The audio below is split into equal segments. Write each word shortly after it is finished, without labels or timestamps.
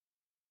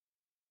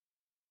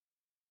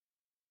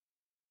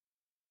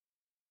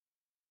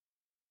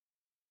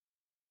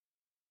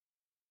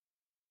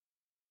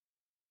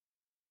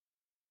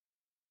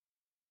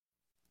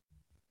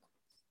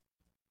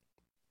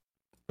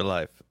for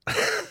life.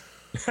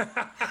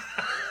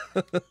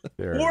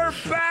 We're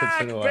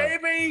back,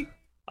 baby.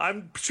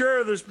 I'm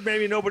sure there's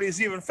maybe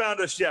nobody's even found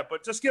us yet,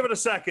 but just give it a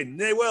second.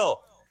 They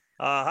will.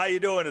 How you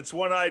doing? It's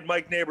One-Eyed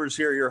Mike Neighbors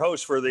here, your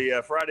host for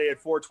the Friday at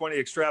 420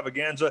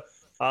 extravaganza.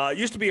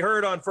 Used to be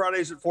heard on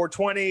Fridays at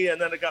 420, and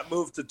then it got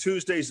moved to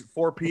Tuesdays at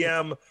 4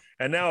 p.m.,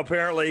 and now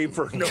apparently,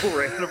 for no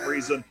random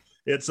reason,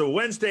 it's a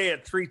Wednesday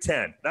at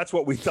 3:10. That's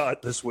what we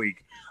thought this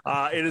week.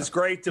 It is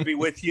great to be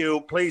with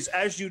you. Please,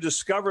 as you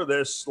discover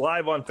this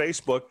live on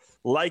Facebook,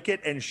 like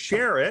it and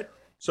share it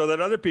so that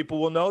other people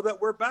will know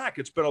that we're back.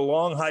 It's been a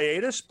long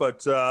hiatus,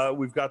 but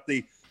we've got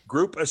the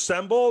group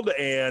assembled,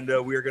 and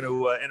we are going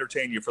to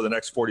entertain you for the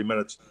next 40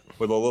 minutes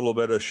with a little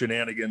bit of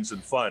shenanigans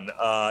and fun.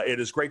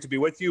 It is great to be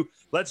with you.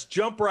 Let's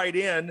jump right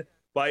in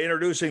by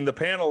introducing the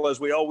panel as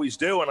we always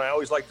do, and I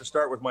always like to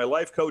start with my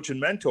life coach and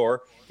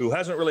mentor, who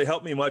hasn't really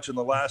helped me much in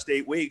the last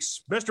 8 weeks,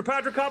 Mr.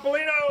 Patrick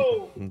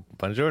Coppolino.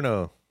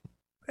 Buongiorno.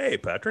 Hey,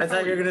 Patrick. I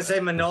thought you were going to say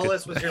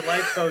Manolis was your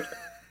life coach.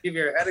 Give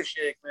your head a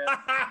shake, man.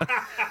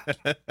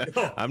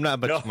 I'm not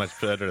much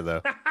better,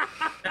 though.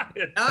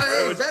 No,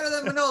 hey, better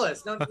than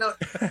Manolis. No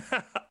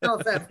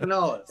offense,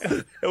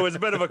 Manolis. It was a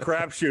bit of a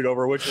crapshoot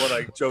over which one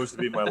I chose to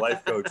be my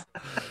life coach.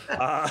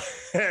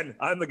 And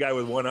I'm the guy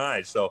with one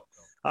eye. So,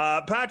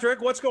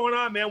 Patrick, what's going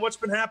on, man? What's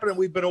been happening?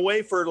 We've been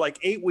away for like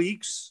 8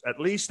 weeks, at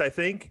least, I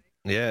think.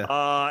 Yeah.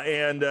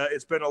 And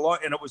it's been a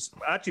lot. And it was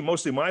actually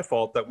mostly my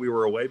fault that we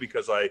were away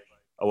because I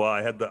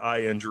had the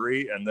eye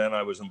injury, and then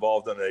I was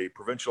involved in a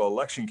provincial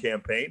election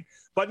campaign.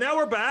 But now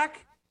we're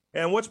back.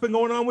 And what's been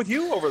going on with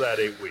you over that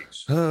 8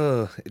 weeks?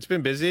 It's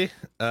been busy.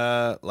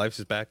 Life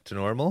is back to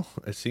normal,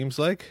 it seems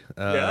like.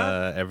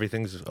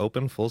 Everything's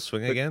open, full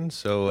swing again.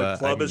 So the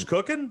club is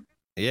cooking?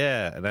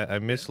 Yeah, and I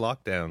miss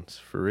lockdowns,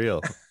 for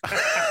real.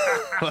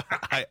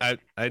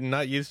 I'm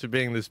not used to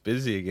being this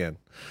busy again.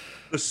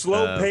 The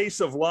slow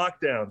pace of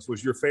lockdowns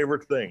was your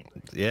favorite thing.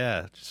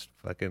 Yeah, just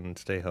fucking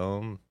stay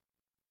home.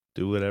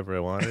 Do whatever I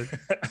wanted.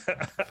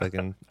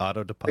 Fucking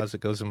auto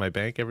deposit goes in my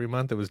bank every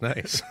month. It was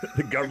nice.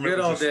 The government. Good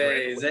old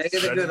days.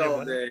 The good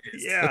old days.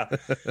 Yeah.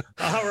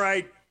 All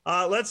right.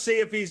 Let's see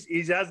if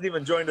he hasn't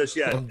even joined us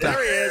yet. There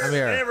he is. I'm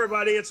here. Hey,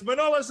 everybody. It's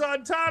Manolis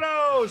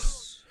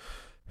Zontanos.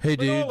 Hey,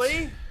 dude.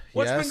 Manoli,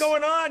 what's been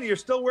going on? You're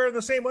still wearing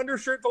the same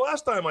undershirt the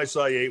last time I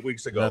saw you 8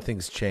 weeks ago.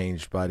 Nothing's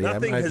changed, buddy.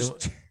 Nothing has.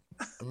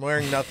 I'm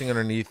wearing nothing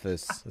underneath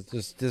this.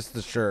 It's just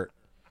the shirt.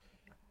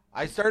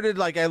 I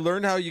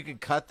learned how you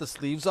could cut the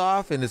sleeves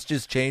off, and it's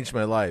just changed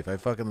my life. I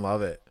fucking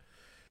love it.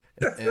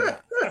 And,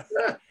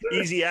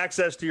 Easy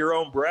access to your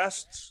own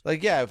breasts.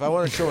 if I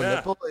want to show a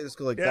nipple, I just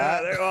go like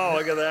that. Oh,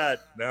 look at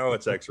that. Now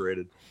it's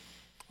X-rated.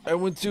 I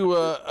went to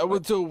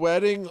a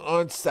wedding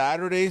on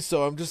Saturday,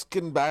 so I'm just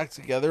getting back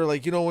together.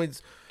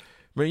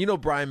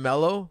 Brian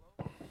Mello?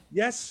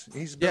 Yes,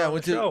 he's been on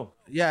the show.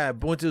 Yeah, I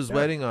went to his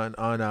wedding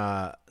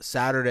on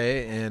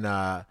Saturday, and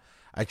I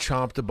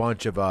chomped a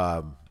bunch of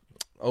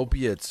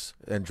opiates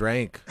and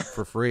drank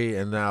for free,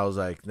 and now I was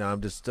like, no, I'm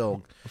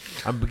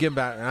getting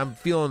back. I'm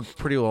feeling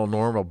pretty well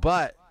normal,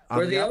 but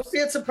were the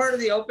opiates a part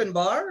of the open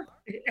bar?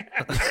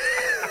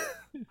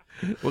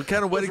 What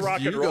kind of weddings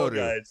do you go to?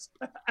 Guys.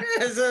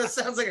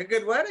 Sounds like a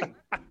good wedding.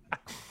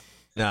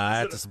 No, I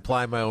have to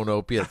supply my own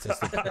opiates.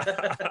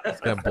 It's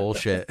kind of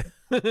bullshit.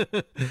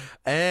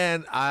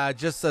 And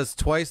just as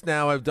twice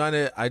now I've done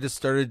it. I just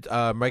started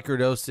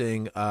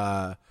microdosing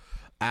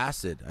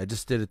acid. I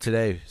just did it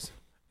today.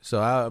 So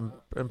I'm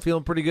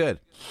feeling pretty good.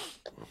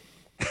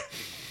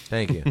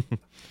 Thank you.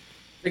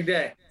 Big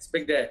day. It's a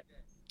big day.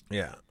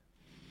 Yeah.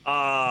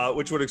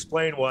 Which would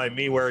explain why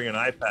me wearing an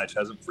eye patch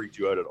hasn't freaked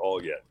you out at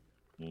all yet.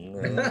 You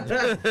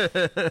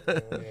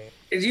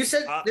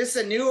said this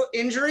is a new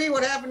injury?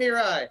 What happened to your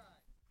eye?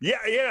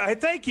 Yeah.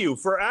 Thank you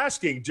for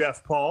asking,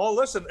 Jeff Paul.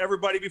 Listen,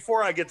 everybody,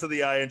 before I get to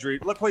the eye injury,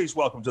 please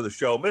welcome to the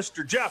show,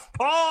 Mr. Jeff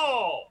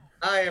Paul.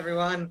 Hi,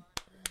 everyone.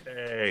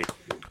 Hey.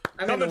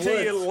 I'm Coming in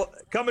the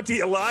woods. coming to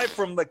you live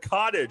from the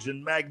cottage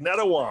in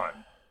Magnetawan.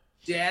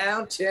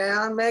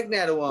 Downtown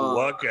Magnetawan.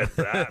 Look at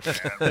that,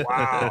 man.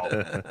 Wow.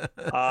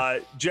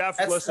 Jeff,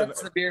 listen.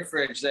 That's the beer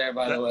fridge there,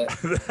 by the way.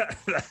 Look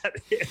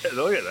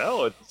at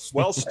that. It's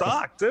well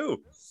stocked,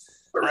 too.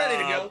 We're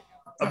ready to go.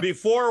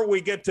 Before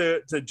we get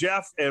to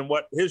Jeff and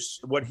what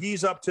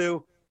he's up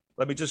to,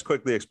 let me just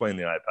quickly explain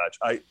the eye patch.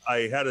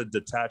 I had a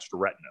detached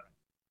retina.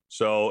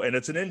 And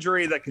it's an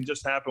injury that can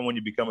just happen when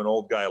you become an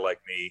old guy like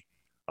me.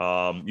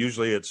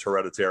 Usually it's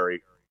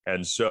hereditary.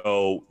 And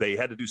so they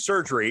had to do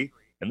surgery.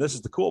 And this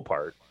is the cool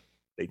part.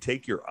 They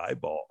take your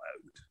eyeball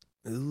out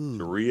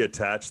to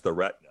reattach the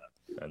retina.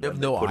 And you have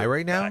no eye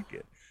right now?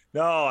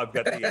 No, I've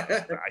got the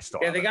eye. I still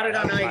they got it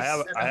on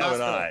ice. I have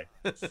an eye.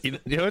 You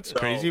know what's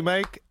crazy,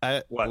 Mike?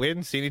 We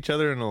hadn't seen each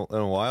other in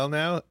a while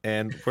now,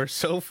 and we're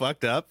so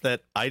fucked up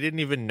that I didn't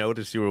even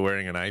notice you were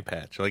wearing an eye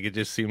patch. Like, it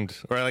just seemed,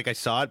 or like I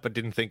saw it but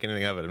didn't think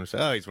anything of it. I'm just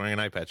like, oh, he's wearing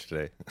an eye patch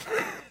today.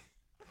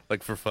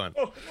 Like, for fun.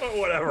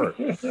 Whatever.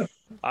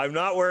 I'm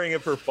not wearing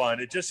it for fun.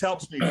 It just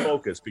helps me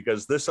focus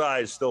because this eye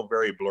is still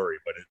very blurry,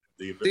 but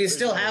Do you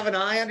still have an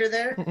eye under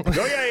there? Oh,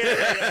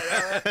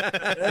 yeah.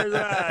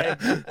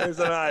 There's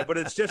an eye. But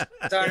it's just...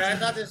 Sorry, I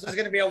thought this was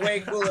going to be a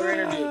way cooler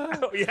interview.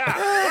 Oh,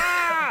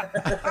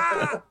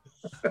 yeah.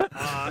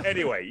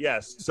 Anyway,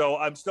 yes. So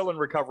I'm still in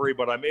recovery,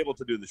 but I'm able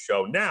to do the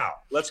show. Now,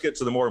 let's get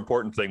to the more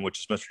important thing, which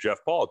is Mr. Jeff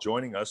Paul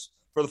joining us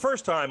for the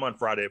first time on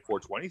Friday at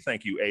 420.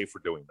 Thank you, A, for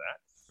doing that.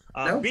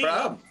 No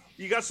problem.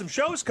 You got some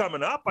shows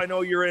coming up. I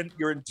know you're in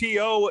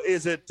TO.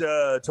 Is it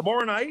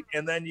tomorrow night?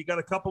 And then you got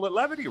a couple at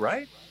Levity,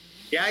 right?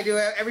 Yeah, I do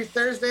every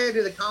Thursday. I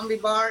do the Comedy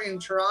Bar in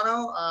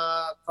Toronto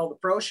called The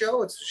Pro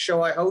Show. It's a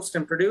show I host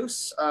and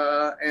produce,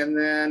 and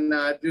then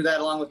do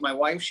that along with my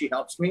wife. She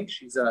helps me.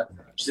 She's a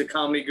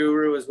comedy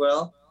guru as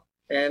well.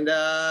 And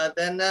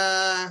then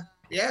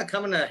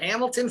coming to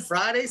Hamilton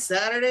Friday,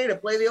 Saturday to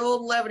play the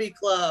old Levity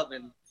Club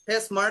and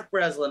piss Mark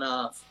Breslin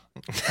off.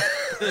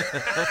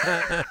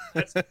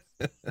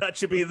 That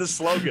should be the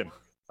slogan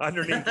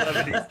underneath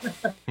Levity.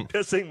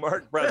 Pissing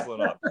Mark Breslin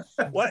off.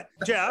 What,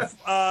 Jeff?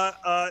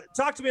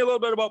 Talk to me a little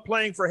bit about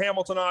playing for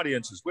Hamilton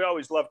audiences. We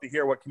always love to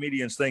hear what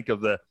comedians think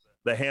of the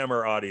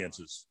Hammer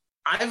audiences.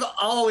 I've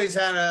always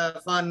had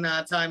a fun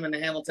time in the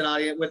Hamilton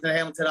audience with the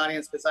Hamilton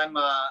audience because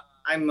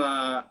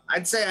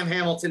I'd say I'm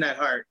Hamilton at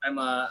heart. I'm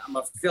a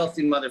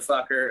filthy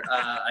motherfucker.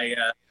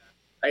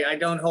 I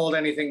don't hold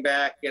anything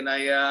back, and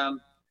I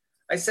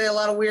say a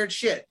lot of weird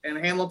shit. And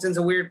Hamilton's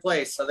a weird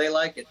place, so they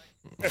like it.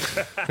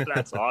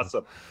 That's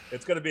awesome.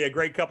 It's going to be a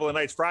great couple of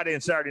nights, Friday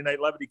and Saturday night,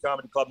 Levity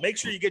Comedy Club. Make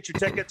sure you get your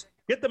tickets.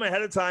 Get them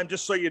ahead of time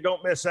just so you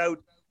don't miss out.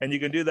 And you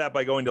can do that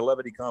by going to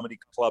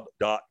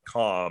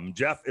levitycomedyclub.com.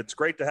 Jeff, it's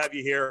great to have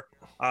you here.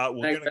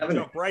 We're going to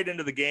jump right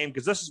into the game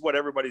because this is what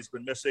everybody's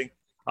been missing.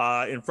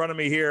 In front of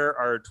me here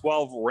are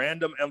 12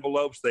 random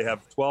envelopes. They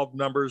have 12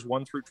 numbers,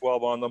 1 through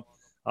 12 on them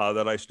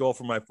that I stole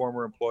from my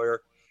former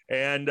employer.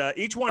 And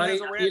each one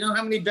has a random... You know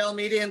how many Bell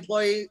Media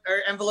employee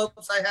or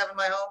envelopes I have in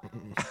my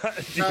home?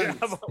 Do you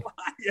have a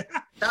lot? Yeah.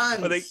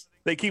 Tons.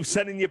 They keep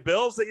sending you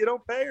bills that you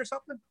don't pay or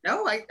something?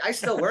 No, I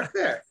still work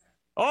there.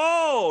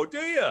 Oh, do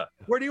you?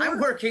 Where do you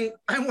work?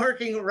 I'm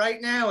working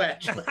right now,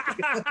 actually.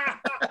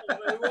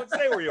 We won't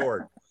say where you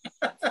work.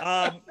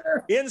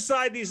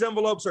 Inside these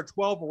envelopes are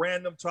 12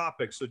 random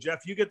topics. So,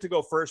 Jeff, you get to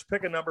go first.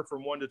 Pick a number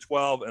from 1 to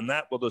 12, and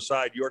that will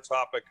decide your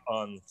topic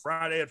on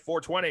Friday at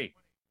 420.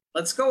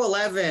 Let's go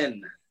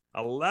 11.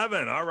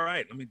 11. All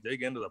right. Let me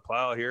dig into the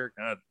pile here.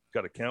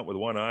 Got to count with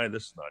one eye.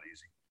 This is not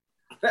easy.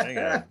 Hang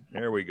on.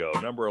 There we go.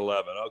 Number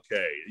 11.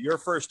 Okay. Your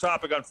first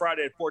topic on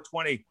Friday at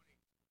 420.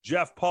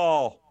 Jeff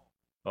Paul.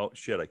 Oh,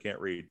 shit. I can't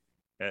read.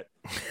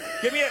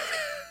 Give me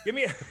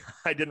a,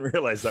 I didn't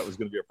realize that was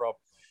going to be a problem.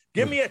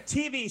 Give me a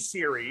TV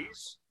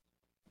series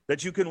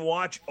that you can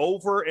watch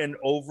over and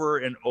over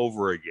and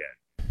over again.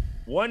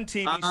 One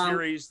TV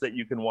series that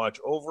you can watch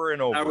over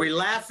and over. Are we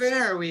laughing?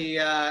 Or are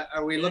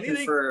we looking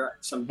for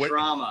some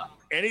drama?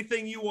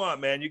 Anything you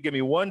want, man. You give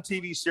me one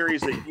TV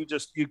series that you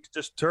just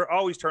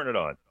always turn it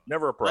on.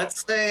 Never a problem.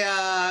 Let's say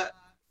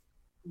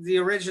the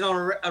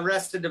original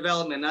Arrested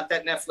Development, not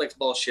that Netflix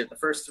bullshit. The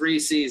first 3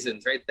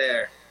 seasons, right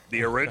there.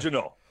 The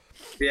original.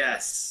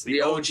 Yes.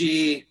 The OG.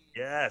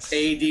 Yes.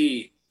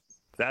 AD.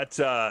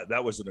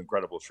 That was an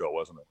incredible show,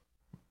 wasn't it?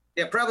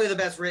 Yeah, probably the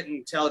best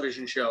written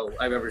television show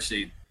I've ever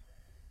seen.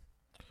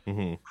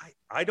 Mm-hmm.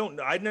 I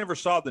never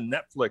saw the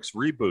Netflix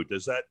reboot.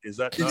 Is that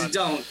not...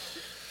 Don't.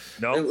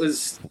 No. It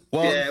was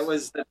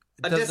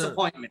a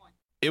disappointment.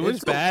 It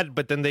was bad,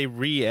 but then they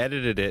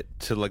re-edited it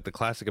to like the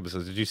classic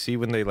episodes. Did you see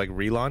when they like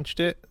relaunched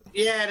it?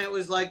 Yeah, and it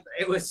was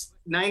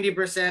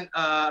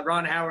 90%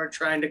 Ron Howard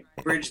trying to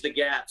bridge the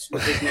gaps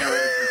with his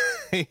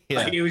narration. Yeah.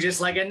 Like, he was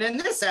just like, and then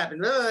this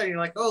happened. And you're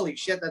like, holy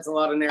shit, that's a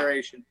lot of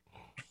narration.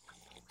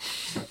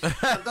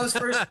 But those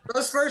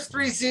first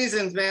 3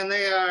 seasons, man,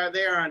 they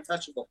are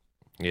untouchable.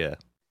 Yeah.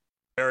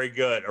 Very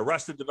good.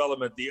 Arrested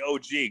Development, the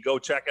OG. Go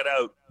check it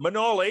out.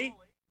 Manoli,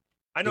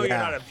 I know you're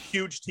not a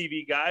huge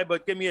TV guy,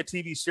 but give me a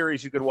TV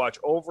series you could watch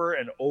over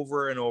and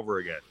over and over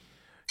again.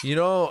 You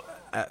know,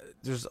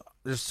 there's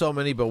so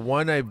many, but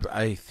one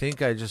I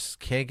think I just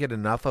can't get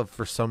enough of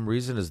for some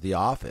reason is The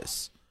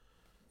Office.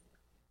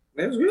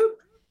 It was good.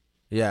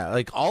 Yeah,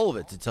 like all of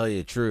it, to tell you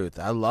the truth.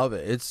 I love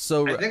it. It's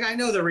so... I think I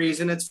know the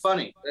reason. It's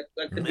funny.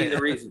 That could be the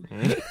reason.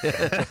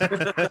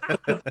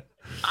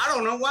 I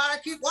don't know why I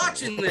keep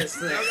watching this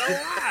thing.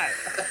 I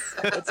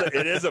don't know why.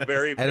 It is a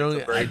very...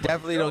 I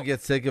definitely don't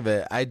get sick of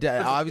it.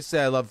 Obviously,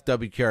 I love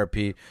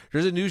WKRP.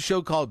 There's a new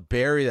show called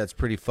Barry that's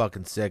pretty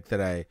fucking sick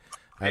that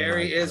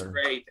Barry is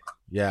great.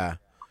 Yeah.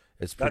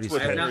 It's pretty sick.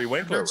 That's with Henry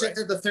Winkler, I've not checked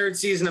out the 3rd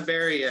season of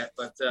Barry yet,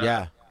 but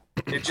yeah,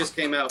 it just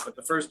came out. But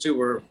the first 2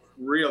 were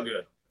real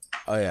good.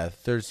 Oh, yeah.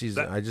 3rd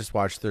season. I just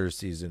watched 3rd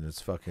season. It's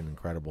fucking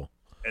incredible.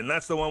 And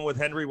that's the one with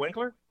Henry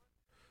Winkler?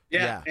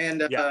 Yeah.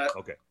 And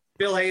okay.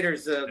 Bill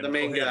Hader's the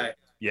main guy.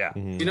 Yeah.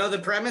 Mm-hmm. You know the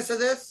premise of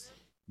this?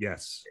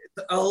 Yes.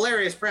 It's a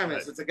hilarious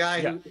premise. It's a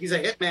guy he's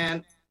a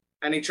hitman,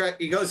 and he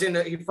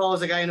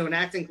follows a guy into an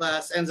acting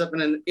class, ends up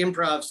in an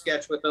improv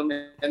sketch with him,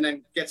 and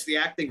then gets the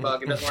acting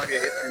bug and doesn't want to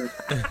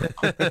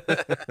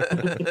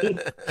get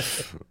hit.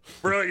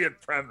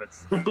 Brilliant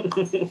premise.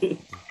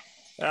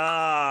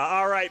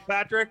 All right,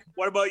 Patrick.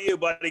 What about you,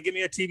 buddy? Give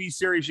me a TV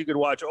series you could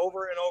watch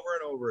over and over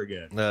and over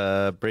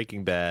again.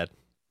 Breaking Bad.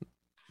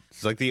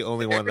 It's like the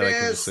only one that I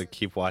can just like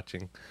keep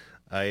watching.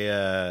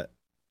 I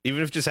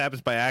even if it just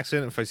happens by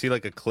accident, if I see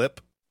like a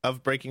clip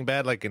of Breaking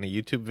Bad, like in a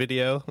YouTube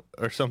video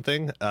or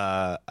something,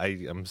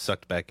 I'm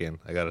sucked back in.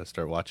 I gotta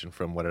start watching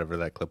from whatever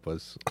that clip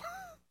was.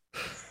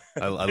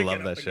 I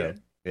love that show.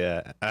 Again.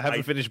 Yeah, I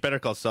haven't finished Better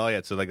Call Saul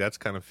yet, so like that's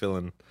kind of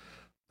filling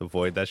the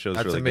void. That show's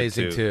really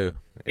amazing good too.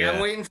 Yeah, I'm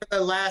waiting for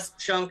the last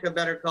chunk of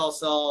Better Call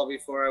Saul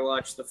before I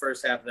watch the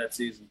first half of that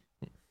season.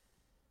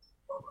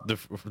 The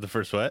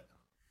first what?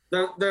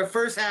 The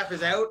first half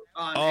is out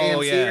on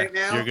AMC right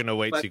now. You're gonna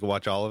wait so you can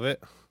watch all of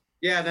it.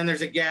 Yeah, then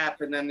there's a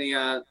gap, and then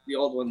the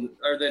old one,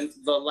 or then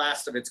the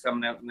last of it's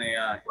coming out in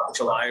the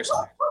July or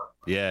something.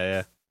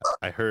 Yeah.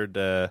 I heard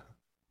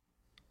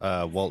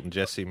Walt and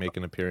Jesse make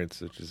an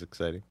appearance, which is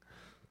exciting.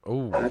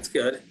 Oh, that's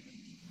good.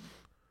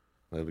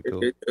 That'd be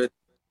cool. Good. You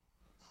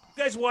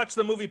guys watch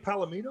the movie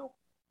Palomino?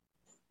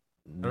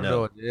 I don't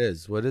know what it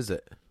is. What is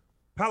it?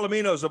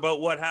 Palomino's about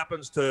what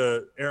happens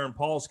to Aaron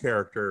Paul's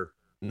character.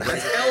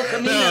 El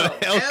Camino.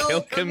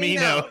 El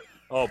Camino.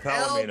 Oh,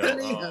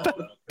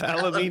 Palomino.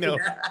 Palomino.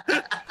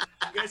 You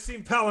guys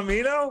seen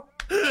Palomino?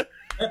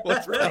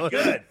 It's really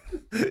good.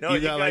 No,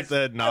 you got like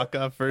the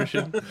knockoff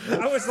version?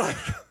 I was like,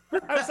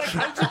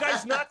 how did you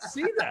guys not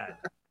see that?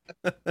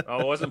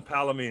 Oh, it wasn't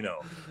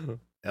Palomino.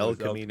 El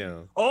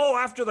Camino. Oh,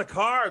 after the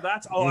car.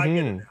 That's I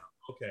get it now.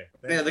 Okay.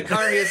 Yeah, the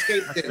car he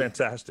escaped in.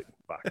 Fantastic.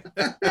 Fuck.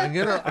 I'm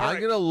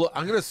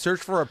gonna search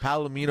for a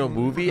Palomino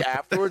movie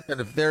afterwards, and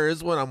if there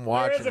is one, I'm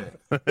watching it.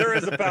 There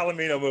is a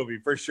Palomino movie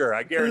for sure.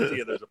 I guarantee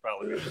you, there's a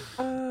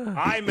Palomino.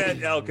 I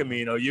meant El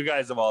Camino. You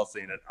guys have all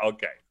seen it.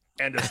 Okay.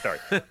 End of story.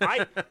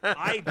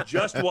 I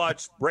just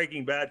watched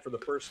Breaking Bad for the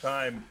first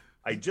time.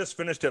 I just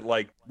finished it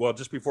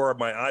just before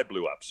my eye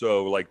blew up.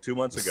 So like 2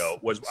 months ago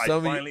I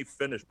finally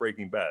finished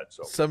Breaking Bad.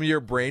 So some of your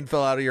brain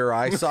fell out of your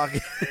eye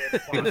socket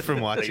from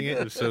watching it.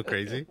 It was so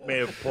crazy. May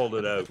have pulled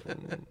it out.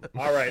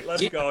 All right,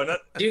 let's go.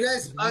 Do you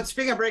guys,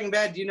 speaking of Breaking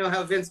Bad, do you know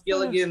how Vince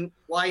Gilligan,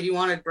 why he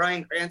wanted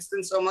Bryan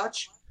Cranston so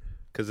much?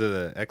 Because of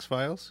the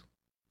X-Files?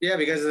 Yeah,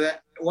 because of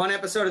that one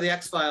episode of the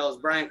X-Files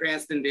Bryan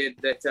Cranston did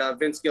that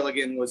Vince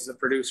Gilligan was the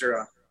producer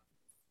on.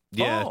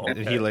 Yeah, and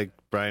he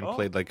Brian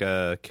played like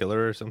a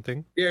killer or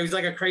something. Yeah, he was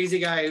like a crazy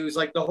guy who was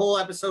like the whole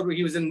episode where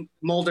he was in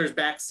Mulder's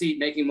back seat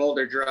making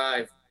Mulder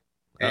drive,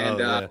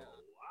 and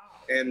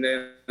and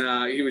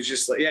then he was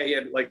just like, he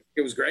had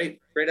it was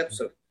great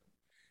episode.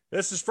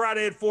 This is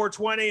Friday at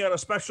 4:20 on a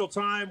special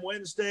time,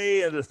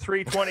 Wednesday at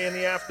 3:20 in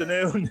the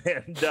afternoon,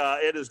 and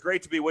it is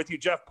great to be with you.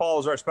 Jeff Paul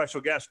is our special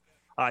guest.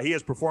 He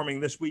is performing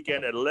this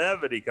weekend at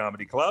Levity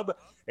Comedy Club.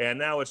 And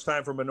now it's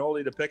time for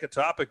Manoli to pick a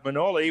topic.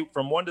 Manoli,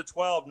 from 1 to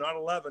 12, not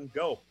 11,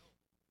 go.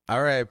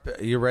 All right.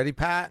 You ready,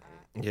 Pat?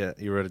 Yeah.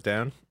 You wrote it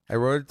down? I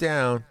wrote it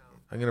down.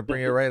 I'm going to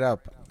bring it right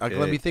up. Okay.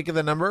 Let me think of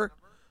the number.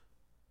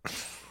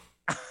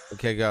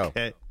 Okay, go.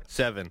 Okay.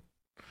 7.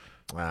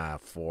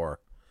 4.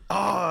 Oh,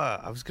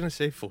 I was going to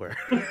say 4.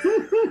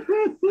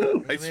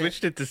 I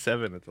switched it to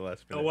 7 at the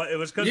last minute. It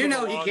was because he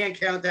can't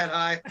count that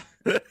high.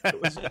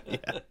 It was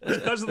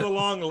because of the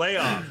long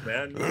layoff,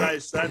 man.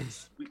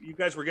 You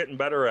guys were getting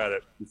better at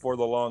it before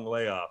the long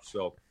layoff.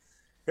 So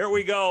here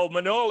we go,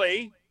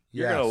 Manoli.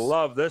 You're gonna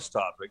love this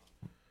topic.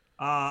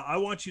 I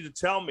want you to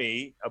tell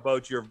me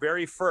about your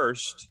very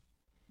first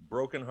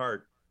broken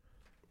heart.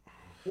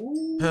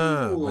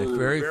 My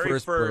very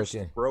first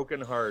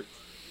broken heart.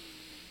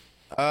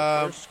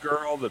 First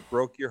girl that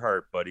broke your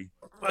heart, buddy.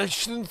 I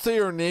shouldn't say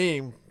her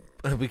name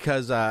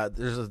because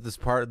there's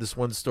this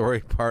one story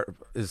part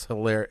is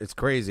hilarious. It's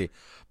crazy,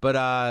 but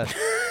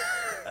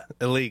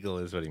illegal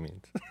is what he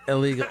means.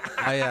 Illegal.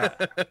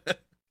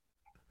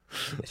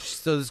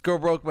 So this girl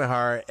broke my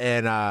heart,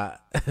 and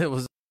it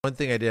was one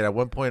thing I did. At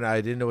one point, I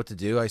didn't know what to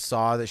do. I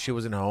saw that she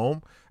wasn't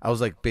home. I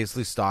was like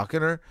basically stalking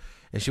her,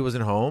 and she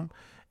wasn't home,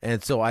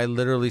 and so I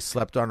literally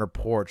slept on her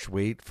porch,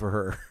 wait for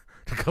her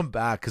to come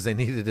back because I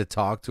needed to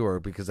talk to her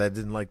because I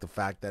didn't like the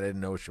fact that I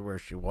didn't know where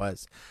she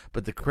was.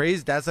 But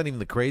that's not even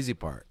the crazy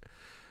part.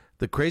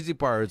 The crazy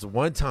part is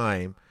one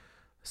time,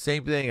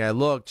 same thing. I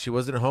looked, she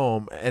wasn't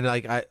home, and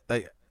I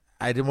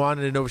didn't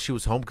want to know if she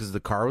was home because the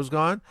car was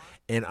gone.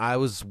 And I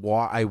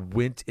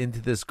went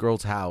into this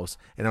girl's house,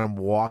 and I'm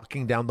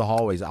walking down the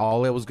hallways.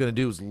 All I was going to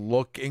do was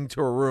look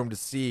into her room to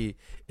see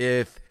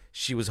if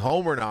she was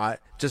home or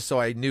not, just so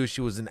I knew she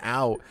wasn't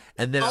out.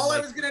 And then I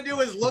was gonna do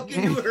was look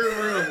into her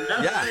room.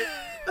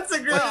 That's the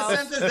greatest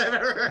sentence I've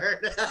ever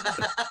heard.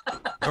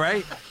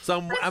 Right?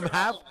 So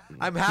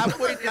I'm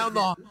halfway down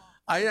the.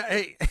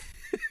 Hey,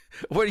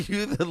 what are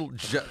you?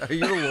 Are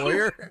you the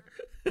lawyer?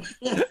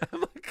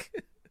 I'm like,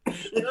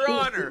 Your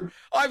Honor,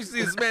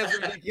 obviously this man's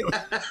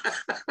ridiculous.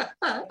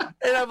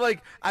 And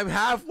I'm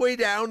halfway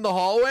down the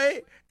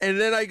hallway, and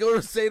then I go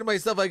to say to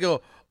myself, I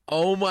go,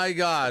 oh my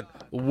God,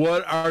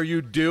 what are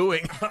you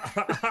doing?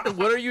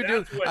 What are you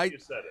doing?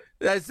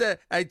 I said,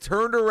 I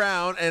turned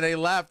around and I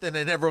left and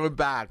I never went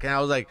back. And I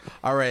was like,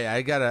 all right,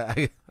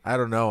 I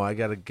don't know. I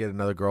got to get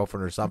another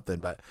girlfriend or something.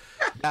 But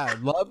yeah,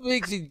 love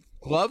makes you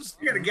Gloves?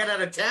 You're gonna get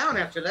out of town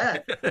after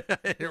that.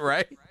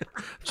 Right?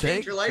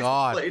 Change Thank your license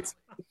God. plates.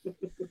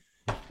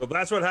 Well,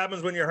 that's what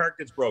happens when your heart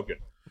gets broken.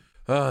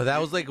 Oh, that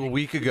was like a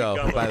week ago,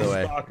 Become by a the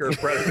way. stalker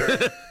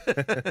predator.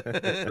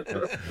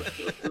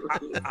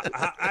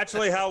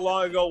 Actually, how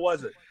long ago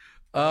was it?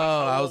 Oh,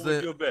 How old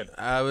would you have been?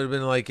 I would have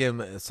been like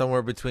him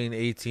somewhere between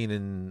 18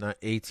 and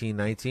 18,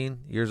 19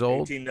 years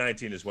old. 18,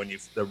 19 is when you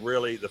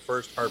the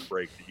first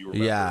heartbreak that you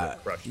remember. Yeah.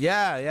 that crushed you.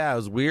 Yeah. It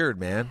was weird,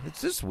 man.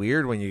 It's just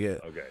weird when you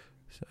get. Okay.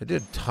 I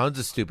did tons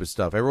of stupid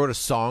stuff. I wrote a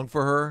song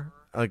for her.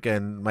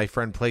 Again, my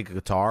friend played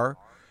guitar,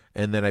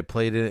 and then I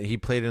played it. He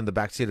played it in the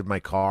backseat of my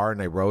car,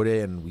 and I wrote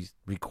it, and we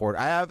recorded.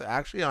 I have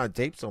actually on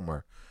tape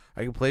somewhere.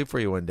 I can play it for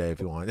you one day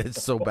if you want.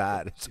 It's so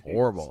bad. It's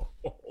horrible.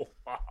 Oh,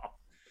 wow.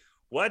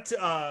 What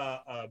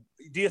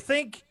do you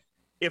think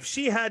if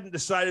she hadn't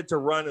decided to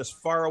run as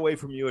far away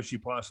from you as she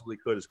possibly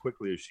could, as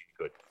quickly as she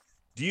could,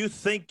 do you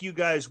think you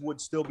guys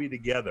would still be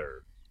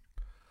together?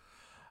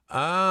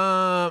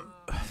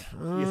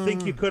 You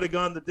think you could have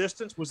gone the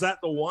distance? Was that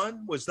the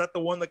one? Was that the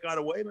one that got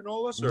away,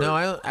 Manolis? Or?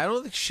 No, I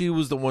don't think she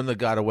was the one that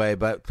got away,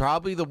 but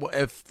probably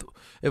if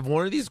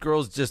one of these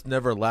girls just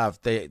never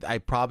left, I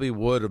probably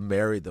would have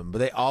married them. But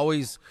they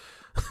always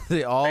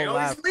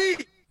left.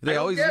 Leave. They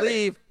always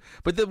leave.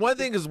 But the one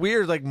thing is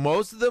weird, like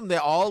most of them, they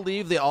all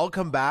leave, they all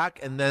come back,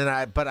 and then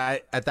at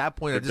that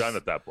point, They're done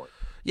at that point.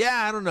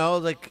 Yeah, I don't know,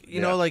 like you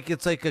know, like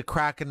it's like a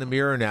crack in the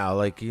mirror now.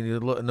 Like you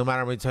look, no matter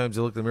how many times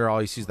you look in the mirror,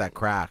 all you see is that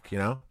crack. You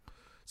know,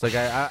 it's like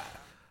I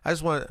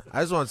just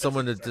want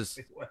someone to just.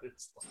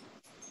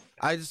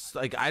 I just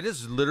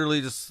literally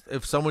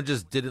if someone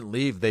just didn't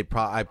leave,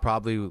 I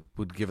probably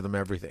would give them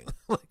everything.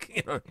 Like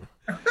you know.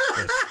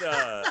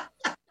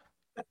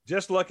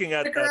 Just looking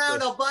at Stick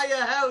around, I'll buy you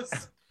a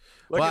house.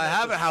 Well, I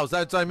have a house.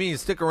 That's what I mean.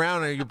 Stick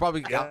around, and you'll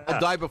probably I'll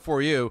die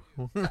before you.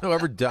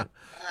 Whoever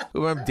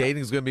I'm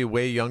dating is going to be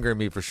way younger than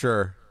me for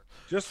sure.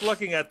 Just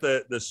looking at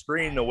the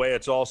screen, the way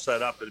it's all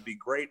set up, it'd be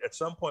great. At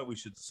some point, we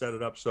should set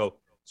it up so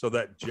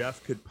that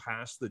Jeff could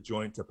pass the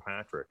joint to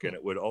Patrick, and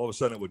it would all of a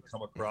sudden it would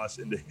come across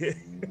into his,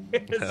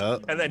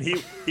 and then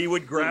he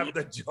would grab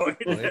the joint.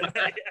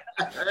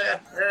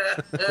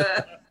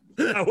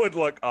 That would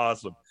look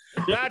awesome.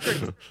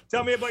 Patrick,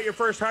 tell me about your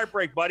first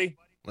heartbreak, buddy.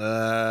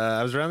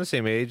 I was around the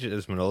same age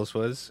as Manolis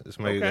was. It's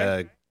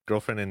my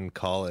girlfriend in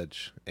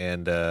college,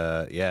 and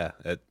I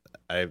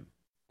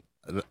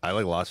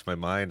like lost my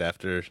mind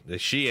after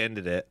she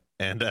ended it,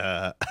 and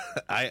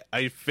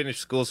I finished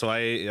school, so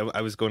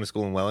I was going to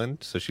school in Welland,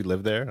 so she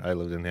lived there. I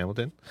lived in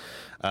Hamilton.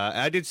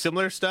 I did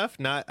similar stuff.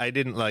 I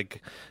didn't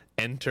like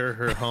enter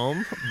her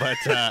home, but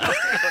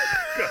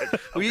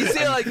when you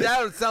say it like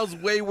that, it sounds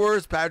way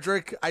worse,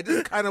 Patrick. I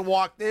just kind of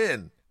walked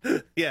in.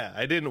 Yeah,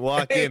 I didn't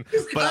walk in,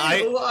 but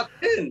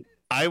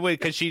I would,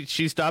 because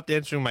she stopped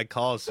answering my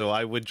calls, so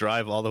I would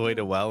drive all the way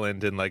to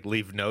Welland and like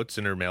leave notes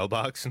in her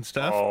mailbox and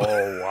stuff.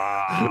 Oh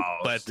wow!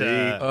 But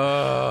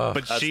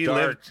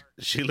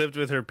she lived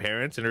with her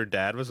parents, and her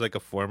dad was like a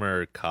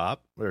former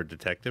cop or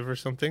detective or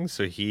something.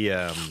 So he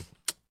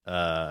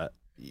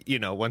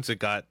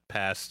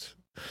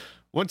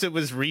once it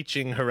was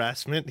reaching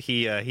harassment,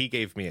 he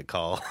gave me a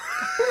call.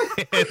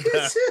 And,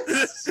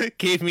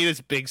 gave me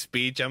this big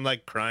speech. I'm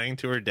like crying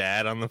to her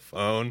dad on the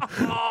phone.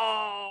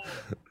 Oh.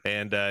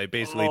 And he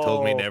basically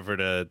told me never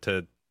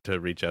to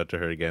reach out to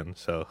her again.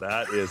 So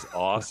that is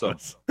awesome.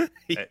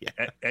 Yeah.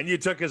 And you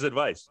took his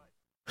advice.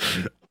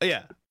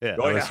 Yeah. I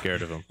was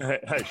scared of him.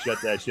 I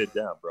shut that shit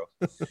down, bro.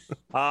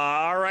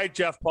 All right,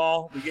 Jeff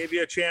Paul, we gave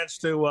you a chance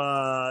to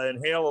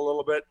inhale a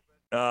little bit.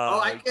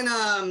 I can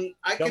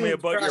tell me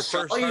about your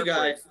first you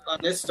guys on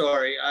this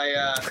story.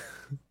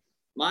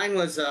 Mine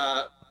was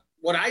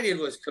what I did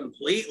was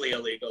completely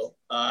illegal.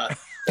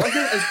 Wasn't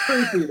as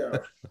creepy though.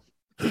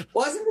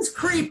 Wasn't as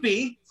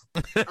creepy,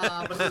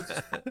 but it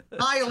was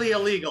highly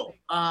illegal.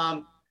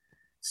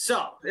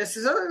 So this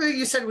is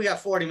you said we got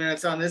 40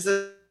 minutes on this.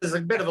 This is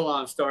a bit of a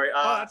long story.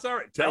 That's all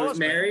right. Tell us.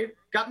 Married.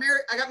 Got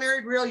married. I got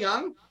married real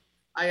young.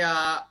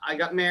 I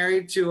got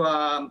married to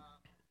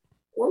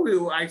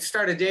I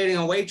started dating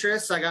a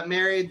waitress. I got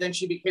married. Then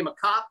she became a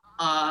cop.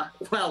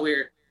 Well, we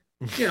were,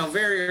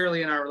 very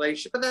early in our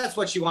relationship, but that's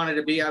what she wanted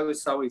to be. I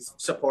was always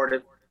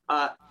supportive.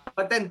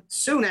 But then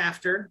soon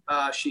after,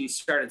 she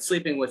started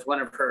sleeping with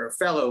one of her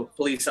fellow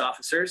police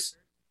officers.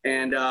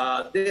 And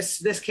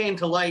this came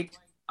to light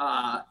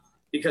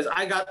because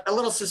I got a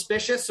little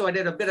suspicious. So I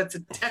did a bit of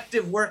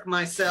detective work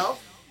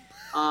myself.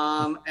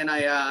 And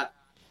I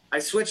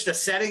switched a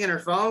setting in her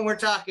phone. We're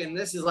talking,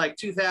 this is like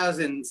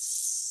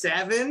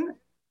 2007,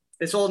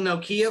 this old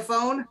Nokia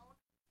phone.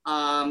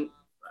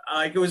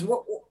 It was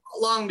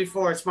long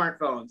before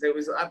smartphones. It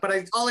was, but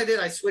I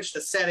switched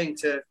a setting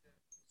to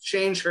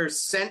change her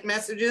sent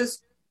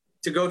messages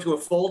to go to a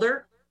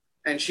folder,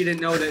 and she didn't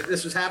know that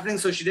this was happening,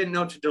 so she didn't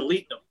know to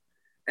delete them.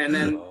 And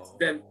then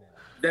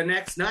the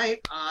next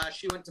night,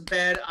 she went to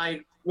bed.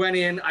 I went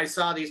in, I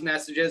saw these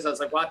messages. I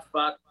was like, what the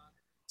fuck?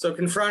 So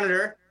confronted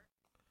her.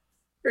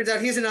 Turns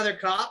out he's another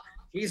cop.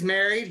 He's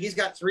married. He's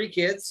got 3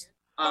 kids.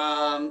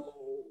 So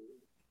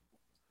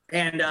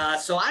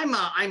I'm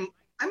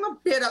I'm a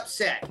bit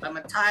upset. I'm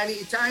a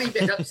tiny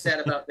bit upset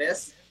about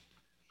this.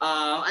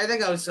 I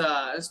think I was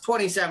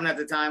 27 at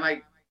the time.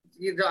 I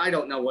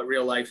don't know what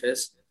real life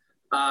is.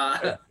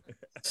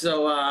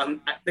 So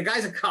the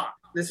guy's a cop.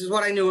 This is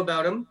what I knew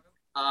about him.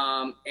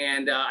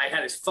 And I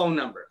had his phone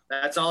number.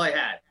 That's all I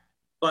had.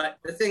 But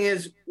the thing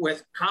is,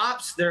 with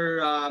cops,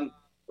 they're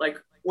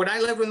like, when I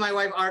lived with my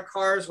wife, our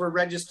cars were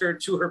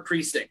registered to her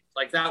precinct.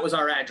 Like, that was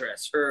our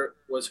address. Her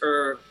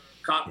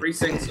cop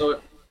precinct.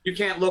 So you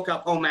can't look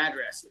up home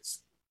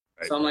addresses.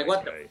 So I'm like,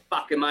 what the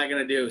fuck am I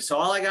gonna do? So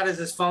all I got is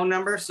his phone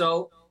number.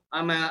 So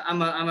I'm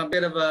a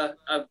bit of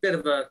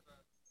a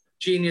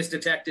genius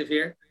detective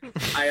here.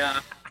 I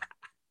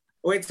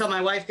wait till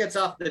my wife gets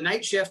off the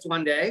night shift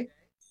one day,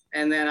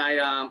 and then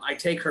I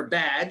take her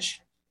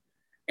badge.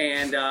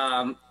 And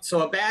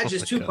so a badge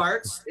is two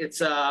parts. It's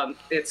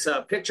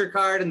a picture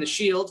card and the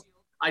shield.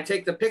 I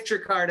take the picture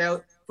card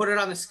out, put it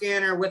on the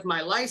scanner with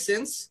my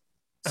license,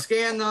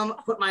 scan them,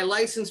 put my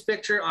license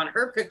picture on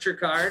her picture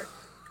card,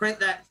 print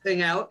that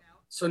thing out.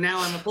 So now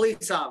I'm a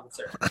police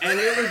officer. And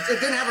it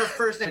didn't have her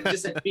first name, it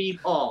just said B.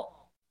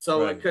 Paul.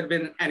 So It could have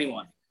been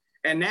anyone.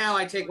 And now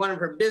I take one of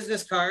her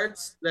business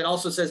cards that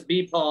also says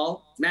B.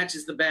 Paul,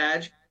 matches the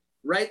badge,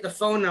 write the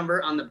phone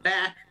number on the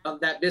back of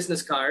that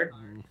business card.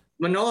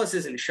 Manolis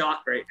is in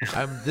shock right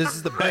now. This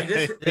is the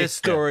best. This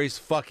story's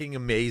fucking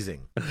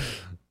amazing.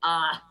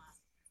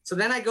 So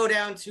then I go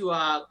down to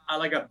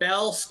like a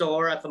Bell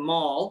store at the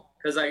mall,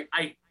 because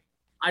I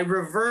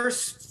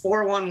reverse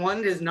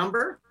 411 his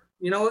number.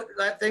 You know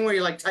that thing where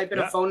you like type in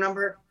a phone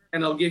number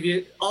and they'll give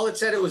you, all it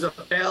said it was a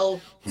Bell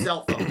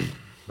cell phone.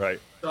 Right.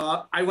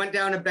 So I went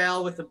down to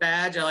Bell with the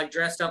badge. I like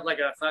dressed up like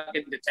a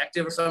fucking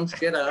detective or some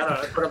shit. I don't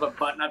know, I put up a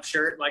button-up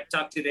shirt, like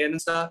tucked it in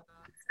and stuff.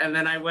 And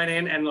then I went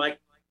in and like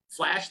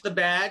flashed the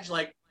badge,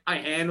 like my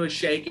hand was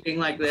shaking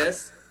like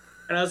this.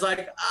 And I was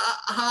like,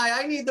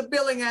 hi, I need the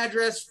billing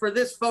address for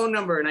this phone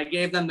number. And I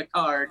gave them the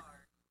card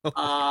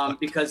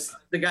because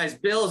the guy's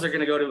bills are going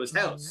to go to his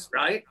house,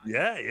 right?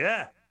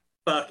 Yeah.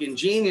 Fucking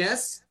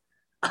genius.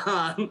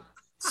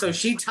 So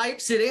she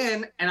types it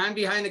in, and I'm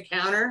behind the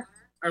counter,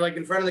 or like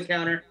in front of the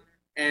counter.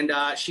 And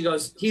she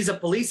goes, he's a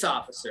police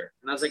officer.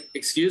 And I was like,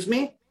 excuse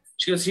me?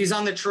 She goes, he's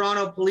on the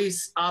Toronto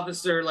police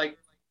officer, like,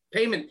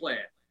 payment plan.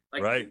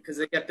 Like, right. Because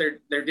they get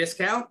their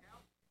discount.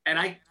 And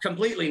I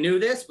completely knew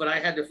this, but I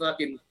had to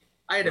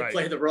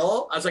play the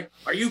role. I was like,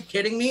 are you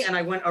kidding me? And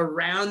I went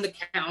around the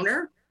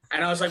counter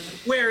and I was like,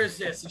 where is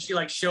this? And she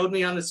like showed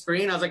me on the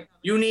screen. I was like,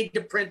 you need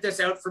to print this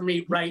out for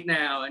me right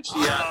now. And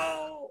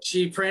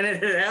she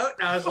printed it out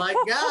and I was like,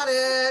 got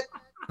it.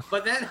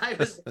 But then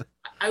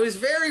I was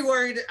very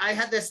worried. I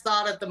had this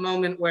thought at the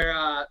moment where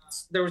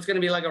there was going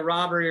to be like a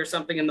robbery or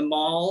something in the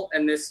mall,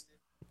 and this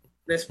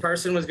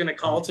person was going to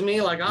call to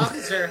me like,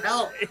 officer,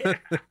 help.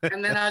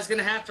 And then I was going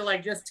to have to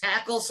like just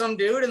tackle some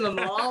dude in the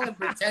mall and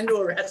pretend to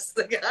arrest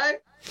the guy.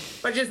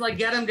 But just like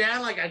get him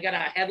down, like I got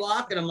a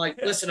headlock and I'm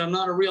like, listen, I'm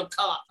not a real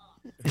cop.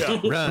 Yeah.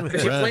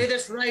 If you play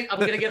this right, I'm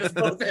going to get us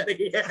both out of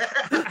here.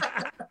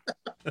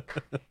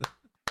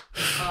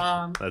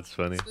 That's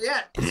funny.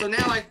 So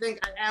now I think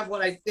I have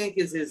what I think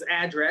is his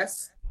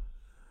address.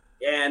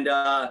 And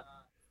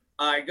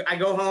I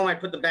go home, I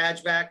put the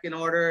badge back in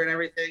order and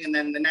everything. And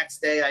then the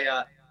next day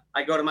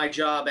I go to my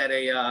job at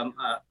a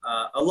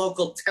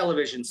local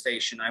television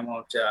station. I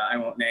won't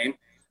name,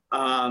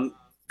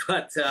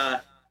 but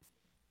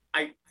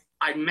I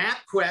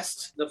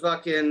MapQuest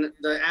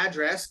the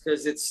address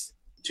because it's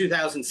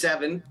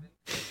 2007.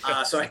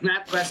 So I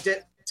MapQuest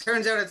it.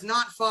 Turns out it's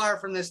not far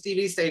from this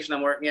TV station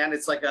I'm working at.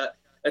 It's like an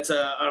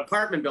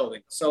apartment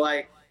building. So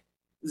I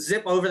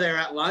zip over there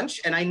at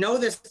lunch, and I know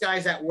this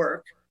guy's at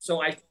work.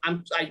 So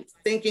I'm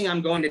thinking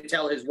I'm going to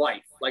tell his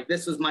wife. Like,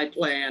 this is my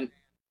plan.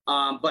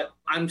 But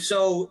I'm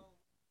so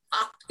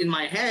fucked in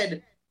my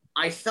head,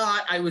 I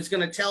thought I was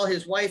going to tell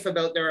his wife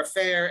about their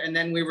affair, and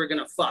then we were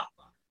going to fuck.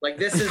 Like,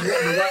 this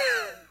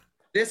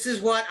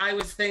is what I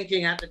was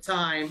thinking at the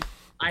time.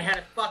 I had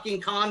a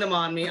fucking condom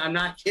on me. I'm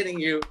not kidding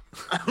you.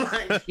 I'm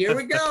like, here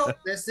we go.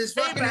 This is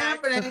fucking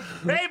happening.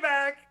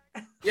 Payback.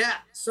 Yeah.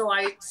 So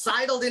I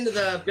sidled into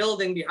the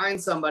building behind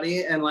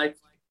somebody, and like,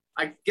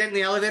 I get in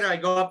the elevator. I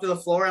go up to the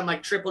floor. I'm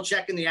like triple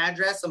checking the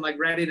address. I'm like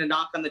ready to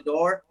knock on the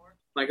door.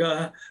 I'm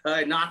like,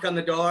 I knock on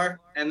the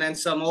door, and then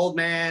some old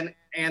man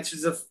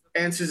answers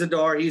the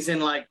door. He's in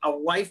like a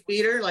wife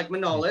beater, like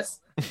Manolis,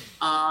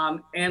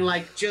 and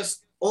like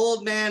just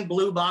old man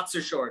blue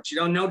boxer shorts.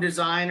 No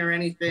design or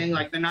anything.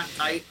 Like, they're not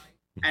tight.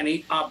 And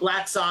he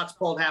black socks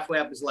pulled halfway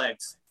up his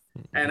legs.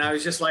 And I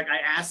was just like,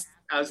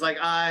 I was like,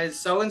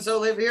 so and so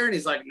live here? And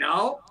he's like,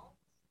 no.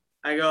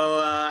 I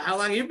go, how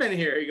long you been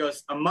here? He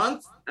goes, a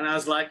month. And I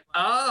was like,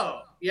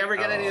 oh, you ever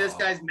get any of this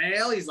guy's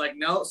mail? He's like,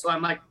 no. So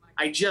I'm like,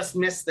 I just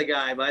missed the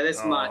guy by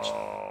this much.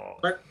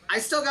 But I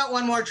still got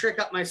one more trick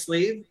up my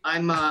sleeve.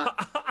 I'm on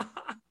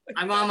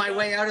my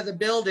way out of the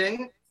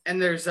building,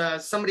 and there's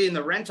somebody in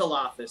the rental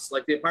office,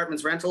 like the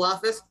apartment's rental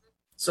office.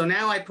 So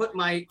now I put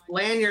my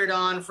lanyard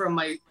on from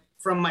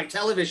my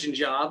television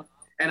job,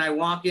 and I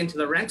walk into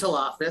the rental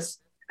office,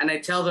 and I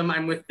tell them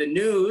I'm with the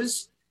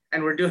news,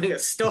 and we're doing a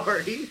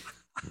story.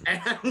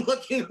 and I'm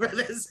looking for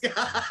this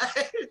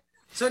guy.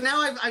 So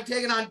now I've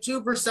taken on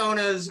 2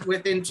 personas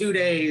within 2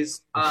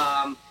 days.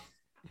 I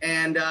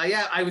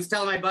was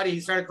telling my buddy, he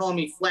started calling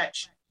me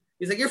Fletch.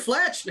 He's like, "You're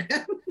Fletch,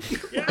 man."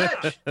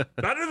 Yeah,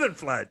 better than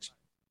Fletch.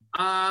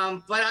 But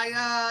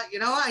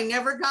I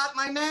never got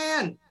my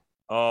man.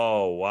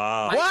 Oh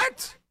wow!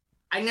 What?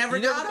 I never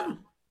got him.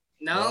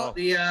 No,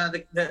 wow.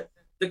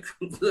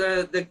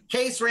 The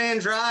case ran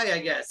dry. I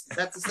guess is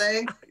that the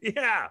saying?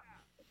 Yeah.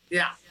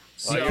 Yeah.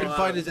 So you couldn't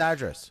find his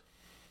address.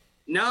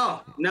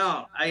 No,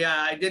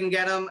 I didn't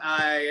get him.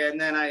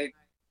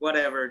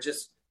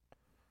 Just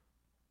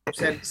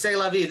said "C'est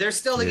la vie." They're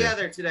still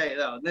together today,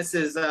 though. This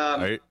is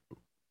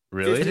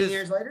really 15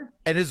 years later,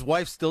 and his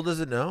wife still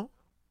doesn't know.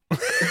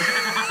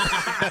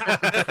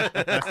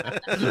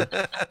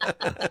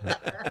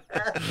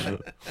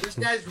 This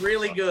guy's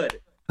really good.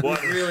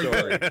 What really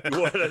good?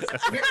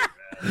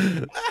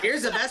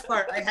 Here's the best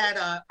part. I had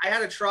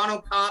a Toronto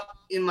cop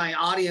in my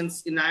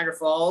audience in Niagara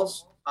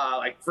Falls,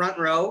 like front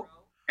row.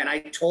 And I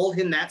told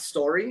him that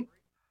story,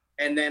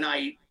 and then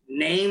I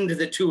named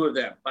the 2 of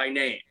them by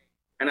name.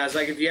 And I was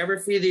like, if you ever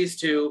see these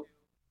 2,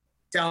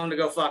 tell them to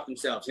go fuck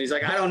themselves. And he's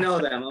like, I don't know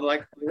them. I'm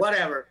like,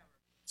 whatever.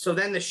 So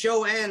then the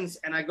show ends,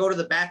 and I go to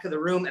the back of the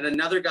room, and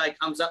another guy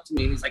comes up to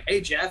me, and he's like, "Hey,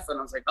 Jeff." And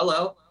I was like,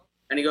 "Hello."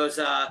 And he goes,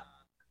 "I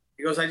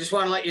just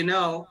want to let you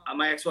know,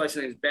 my ex-wife's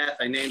name is Beth.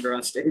 I named her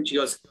on stage." He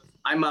goes,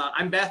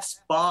 I'm Beth's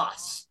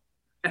boss."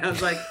 And I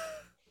was like,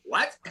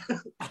 "What?"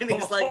 And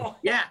he's like,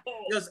 "Yeah."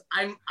 He goes,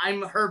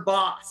 I'm her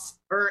boss.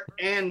 Her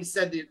and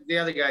said the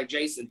other guy,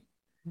 Jason.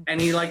 And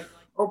he like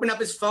opened up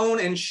his phone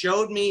and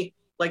showed me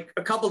like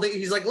a couple days.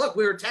 He's like, "Look,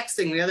 we were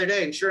texting the other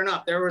day, and sure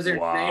enough, there was their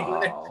name."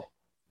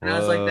 And I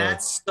was like,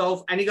 "That's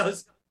so." And he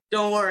goes,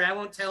 "Don't worry, I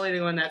won't tell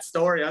anyone that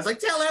story." I was like,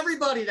 "Tell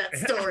everybody that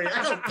story.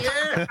 I don't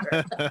care."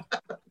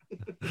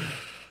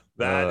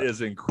 That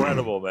is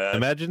incredible, man.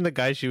 Imagine the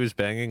guy she was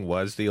banging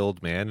was the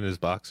old man in his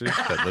boxers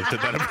that lived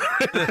at that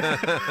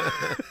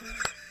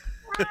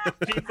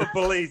apartment. Chief of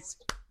police.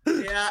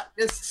 Yeah,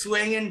 just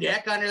swinging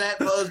dick under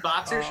those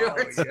boxer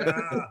shorts.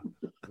 Yeah.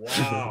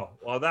 Wow.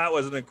 Well, that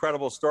was an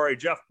incredible story.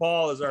 Jeff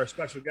Paul is our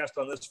special guest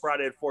on this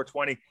Friday at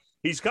 4:20.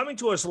 He's coming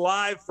to us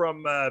live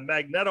from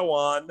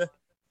Magnetawan,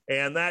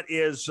 and that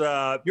is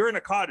you're in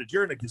a cottage.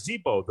 You're in a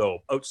gazebo, though,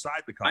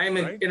 outside the cottage. I am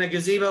in a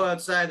gazebo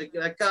outside.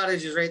 That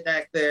cottage is right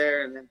back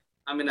there, and then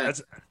I'm in a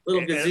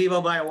little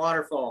gazebo by a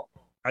waterfall.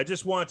 I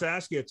just wanted to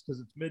ask you, it's because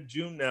it's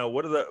mid-June now.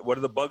 What are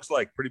the bugs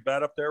like? Pretty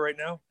bad up there right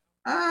now?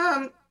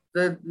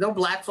 No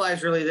black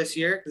flies really this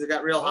year because it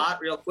got real hot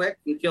real quick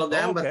and killed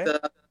them. Okay.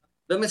 But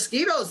the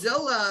mosquitoes,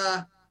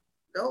 they'll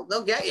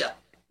get you.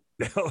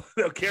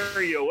 They'll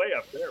carry you away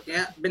up there.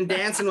 Yeah, been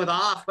dancing with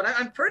off, but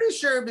I'm pretty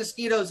sure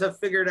mosquitoes have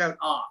figured out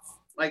off.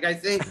 Like I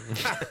think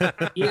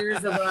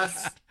years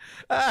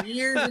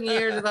and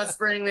years of us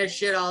spraying this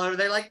shit all over.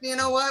 They're like, you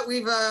know what?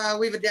 We've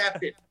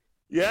adapted.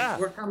 Yeah,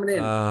 we're coming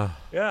in.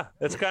 Yeah,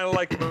 it's kind of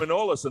like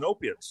Manolis and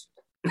opiates.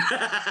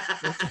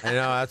 I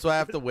know. That's why I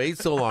have to wait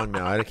so long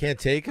now. I can't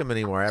take them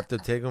anymore. I have to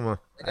take them.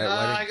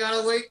 I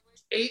gotta wait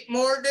 8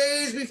 more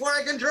days before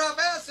I can drop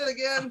acid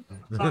again.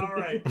 All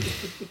right.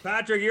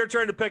 Patrick, your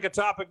turn to pick a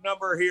topic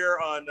number here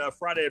on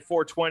Friday at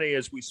 4:20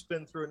 as we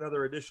spin through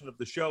another edition of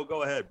the show.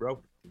 Go ahead,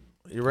 bro.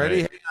 You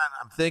ready? Right. Hang on.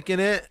 I'm thinking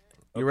it.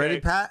 You ready,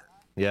 Pat?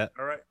 Yeah.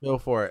 All right. Go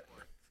for it.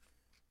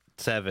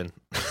 7.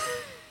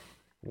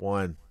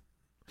 1.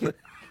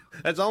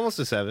 That's almost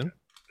a 7.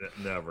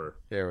 Never.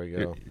 There we go.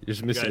 You're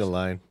just missing a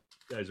line.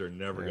 You guys are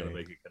never going to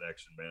make a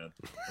connection, man.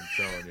 I'm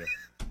telling you.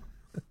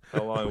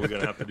 How long are we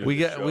going to have to do We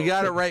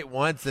got it right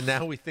once, and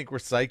now we think we're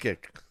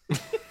psychic.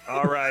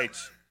 All right.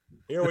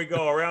 Here we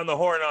go. Around the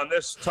horn on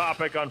this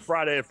topic on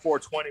Friday at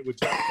 4:20 with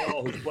Jeff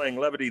Paul, who's playing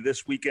Levity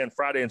this weekend,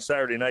 Friday and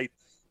Saturday night.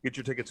 Get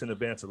your tickets in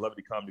advance at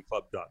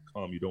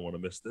levitycomedyclub.com. You don't want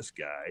to miss this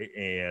guy.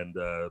 And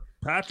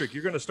Patrick,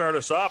 you're going to start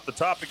us off. The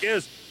topic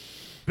is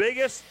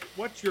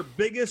what's your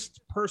biggest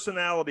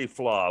personality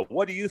flaw?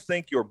 What do you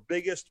think your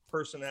biggest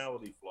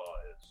personality flaw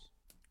is?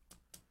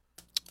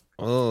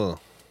 Oh,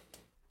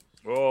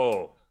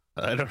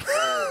 I don't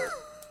know.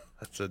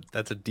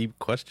 That's a deep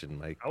question,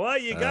 Mike. Well,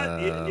 you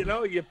got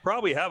you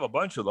probably have a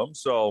bunch of them,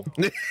 so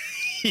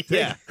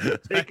yeah.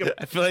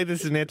 I feel like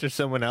this is an answer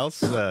someone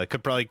else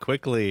could probably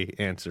quickly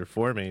answer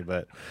for me,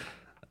 but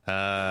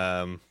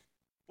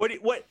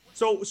what?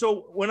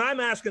 So when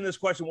I'm asking this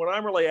question, what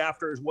I'm really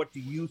after is what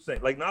do you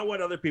think? Like, not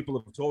what other people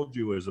have told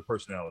you is a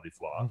personality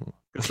flaw,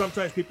 because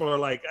sometimes people are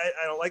like,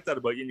 I don't like that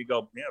about you, and you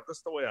go, yeah,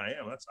 that's the way I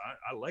am.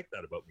 I like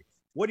that about me.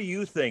 What do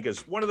you think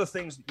is one of the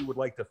things that you would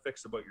like to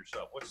fix about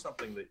yourself? What's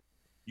something that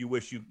you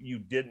wish you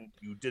didn't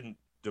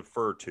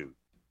defer to?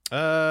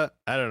 I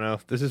don't know.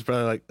 This is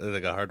probably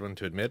like a hard one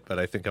to admit, but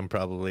I think I'm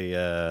probably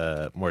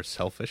more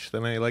selfish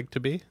than I like to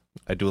be.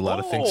 I do a lot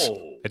of things.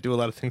 I do a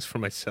lot of things for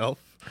myself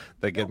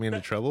that get me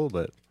into trouble.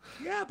 But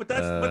yeah, but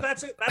that's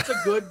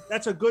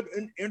a good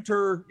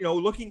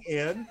looking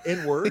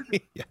inward.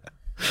 Yeah.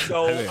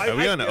 So are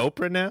we on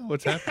Oprah now?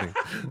 What's happening?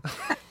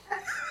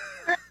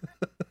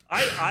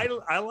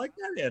 I like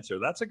that answer.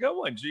 That's a good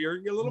one. So you're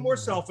a little more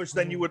selfish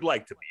than you would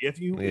like to be. If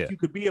you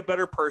could be a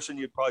better person,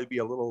 you'd probably be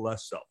a little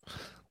less selfish.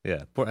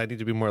 Yeah, I need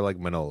to be more like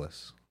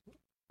Manolis.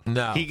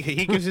 No,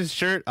 he gives his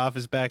shirt off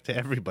his back to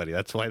everybody.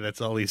 That's why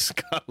that's all he's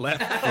got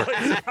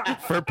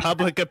left for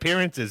public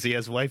appearances. He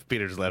has wife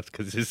beaters left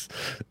because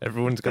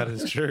everyone's got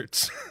his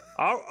shirts.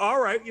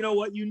 All right, you know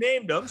what? You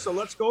named them, so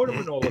let's go to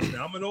Manolis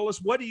now. Manolis,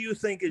 what do you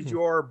think is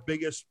your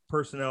biggest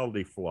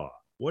personality flaw?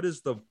 What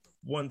is the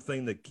one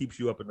thing that keeps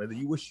you up at night that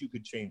you wish you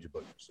could change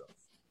about yourself?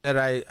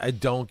 That I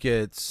don't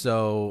get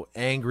so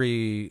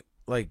angry,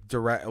 like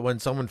direct when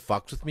someone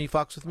fucks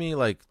with me,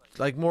 like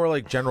more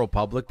like general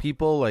public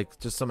people, like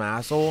just some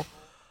asshole.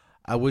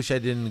 I wish I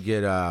didn't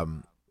get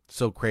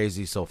so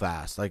crazy so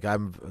fast. Like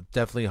I'm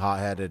definitely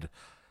hot-headed.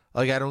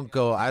 Like I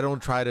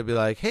don't try to be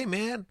like, hey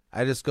man.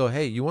 I just go,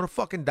 hey, you want to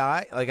fucking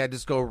die? Like I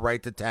just go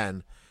right to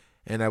 10.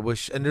 And I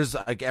wish, and there's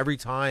like every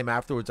time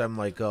afterwards I'm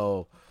like,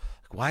 oh,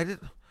 why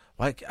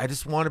I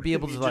just want to be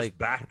able to like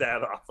back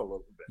that off a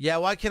little bit. Yeah,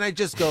 why can't I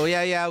just go,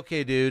 yeah,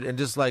 okay, dude, and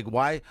just like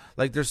why?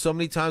 Like there's so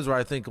many times where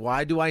I think,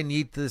 why do I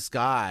need this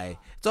guy?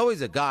 It's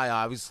always a guy,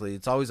 obviously.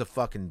 It's always a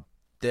fucking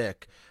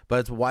dick.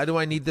 But it's why do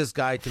I need this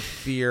guy to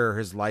fear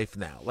his life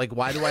now? Like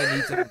why do I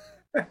need to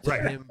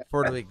him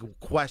for to like,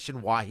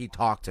 question why he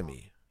talked to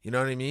me? You know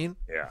what I mean?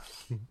 Yeah.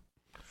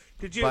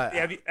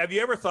 Have you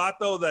ever thought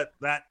though that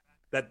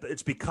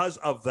it's because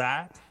of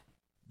that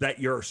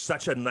you're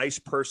such a nice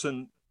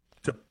person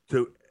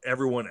to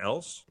everyone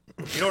else?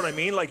 You know what I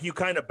mean? Like you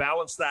kind of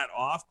balance that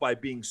off by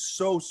being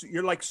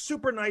you're like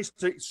super nice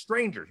to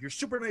strangers. You're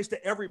super nice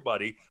to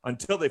everybody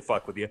until they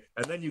fuck with you,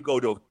 and then you go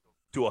to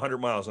 100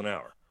 miles an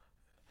hour.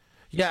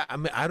 Yeah, I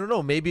mean, I don't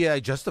know. Maybe I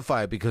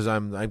justify it because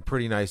I'm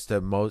pretty nice to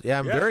most. Yeah,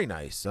 I'm very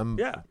nice. I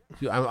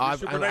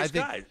think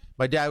guy.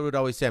 My dad would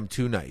always say I'm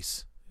too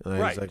nice.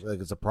 Right. Like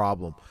it's a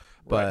problem,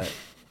 but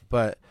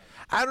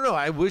I don't know.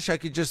 I wish I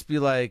could just be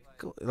like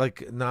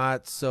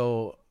not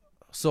so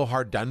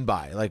hard done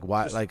by. Like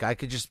why? Like I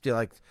could just be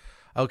like,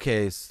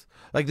 okay,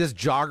 like this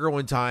jogger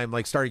one time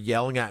like started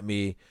yelling at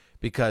me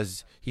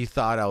because he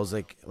thought I was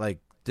like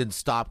didn't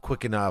stop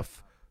quick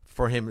enough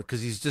for him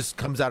because he just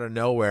comes out of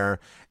nowhere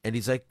and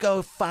he's like,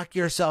 go fuck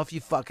yourself, you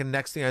fucking.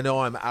 Next thing I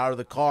know, I'm out of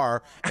the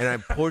car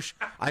and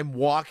I'm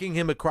walking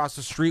him across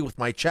the street with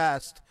my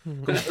chest.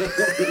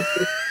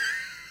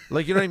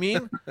 Like, you know what I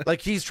mean?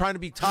 Like he's trying to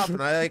be tough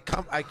and I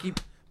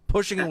keep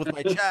pushing him with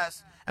my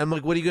chest. And I'm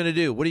like, what are you going to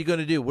do? What are you going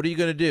to do? What are you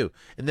going to do?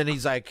 And then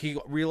he's like, he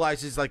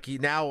realizes like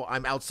now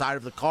I'm outside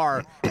of the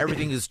car.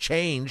 Everything has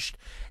changed.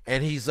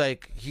 And he's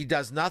like, he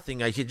does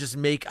nothing. I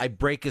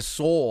break his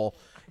soul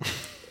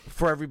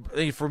for me.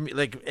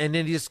 Like, and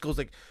then he just goes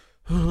like,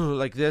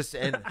 like this.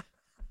 And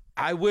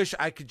I wish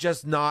I could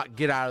just not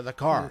get out of the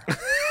car.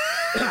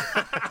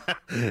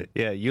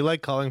 Yeah. You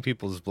like calling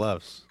people's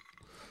bluffs.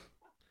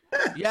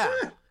 Yeah.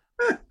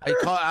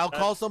 I'll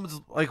call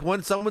someone's like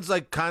when someone's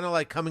like kind of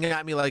like coming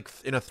at me like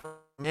in a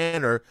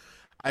manner,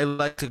 I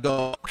like to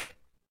go,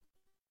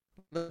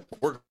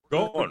 we're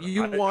going.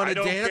 You want to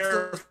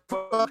dance?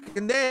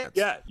 Fucking dance.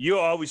 Yeah, you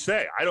always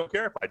say, I don't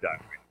care if I die.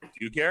 Do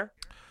you care?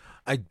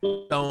 I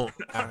don't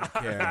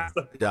care if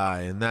I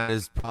die, and that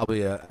is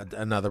probably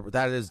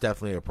that is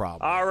definitely a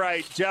problem. All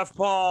right, Jeff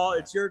Paul,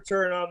 it's your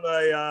turn on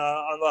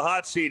the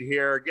hot seat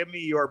here. Give me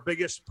your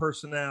biggest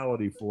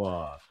personality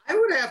flaw. I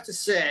would have to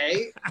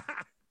say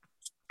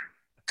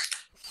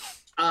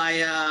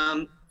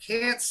I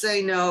can't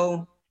say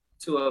no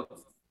to a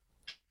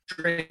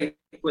drink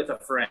with a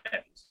friend.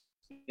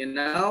 You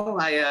know,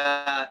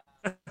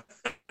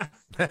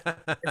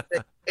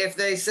 if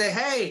they say,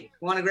 "Hey,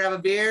 want to grab a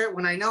beer?"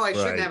 when I know I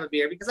shouldn't have a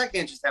beer because I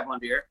can't just have one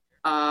beer,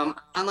 I'm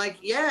like,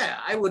 "Yeah,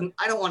 I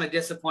don't want to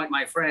disappoint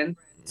my friend,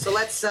 so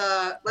let's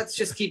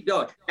just keep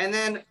going." And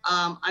then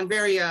I'm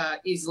very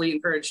easily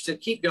encouraged to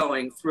keep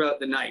going throughout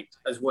the night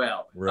as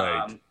well.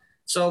 Right.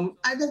 So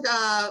I think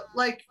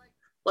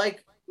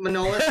like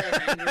Manolis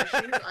have anger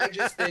issues. I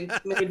just think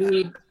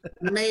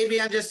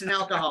maybe I'm just an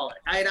alcoholic.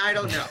 I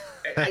don't know.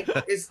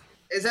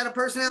 Is that a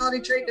personality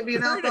trait to be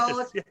an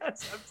alcoholic?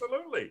 Yes,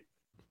 absolutely.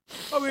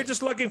 Well, we're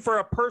just looking for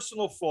a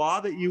personal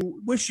flaw that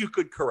you wish you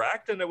could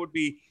correct, and it would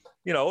be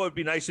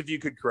nice if you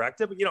could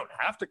correct it, but you don't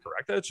have to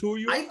correct it. It's who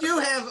you are. I do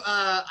have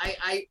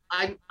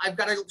I've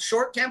got a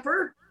short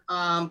temper,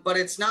 but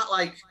it's not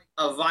like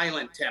a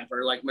violent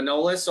temper like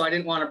Manolis, so I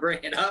didn't want to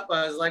bring it up.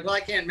 I was like, well, I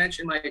can't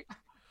mention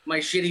my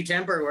shitty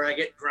temper where I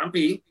get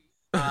grumpy.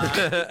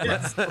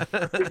 Because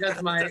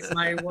my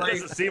wife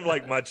doesn't seem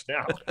like much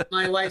now.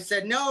 My wife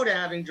said no to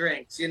having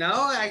drinks, and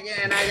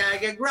I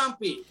get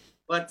grumpy,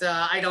 but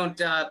I don't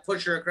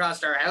push her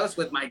across our house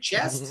with my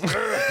chest.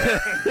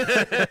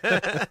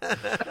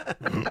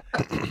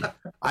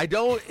 I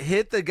don't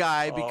hit the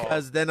guy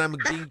because then I'm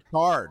being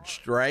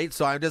charged, right?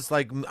 So I'm just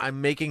like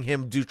I'm making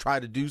him try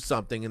to do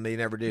something, and they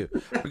never do.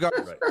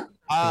 Regardless,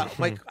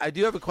 Mike, I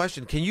do have a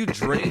question. Can you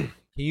drink?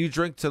 Can you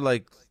drink to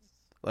like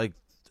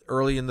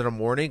early into the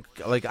morning?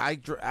 Like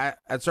at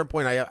a certain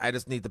point, I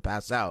just need to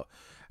pass out.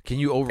 Can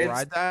you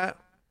override that?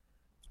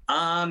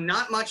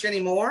 Not much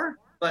anymore.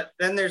 But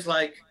then there's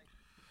like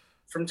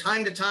from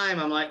time to time,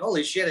 I'm like,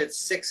 holy shit, it's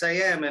 6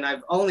 a.m. and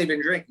I've only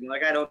been drinking.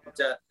 Like I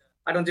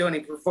don't do any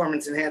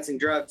performance enhancing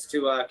drugs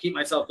to keep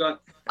myself going.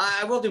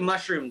 I will do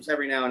mushrooms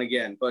every now and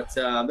again, but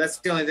that's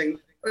the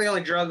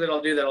only drug that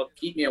I'll do that'll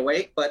keep me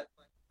awake. But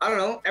I don't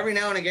know. Every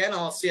now and again,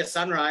 I'll see a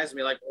sunrise and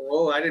be like,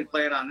 "Whoa, I didn't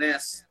plan on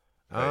this."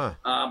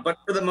 But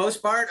for the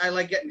most part, I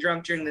like getting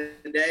drunk during the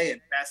day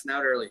and passing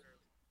out early.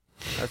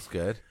 That's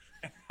good.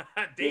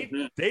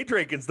 Day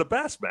drinking's the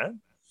best, man.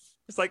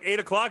 It's like 8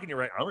 o'clock and you're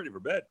like, I'm ready for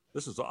bed.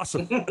 This is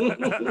awesome.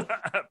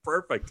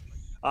 Perfect.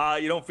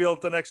 You don't feel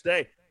it the next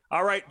day.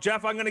 All right,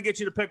 Jeff, I'm going to get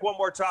you to pick one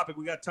more topic.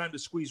 We got time to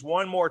squeeze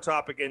one more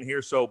topic in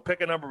here. So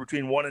pick a number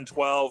between 1 and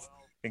 12.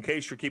 In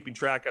case you're keeping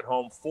track at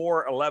home,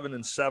 4, 11,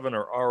 and 7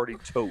 are already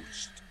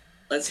toast.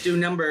 Let's do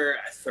number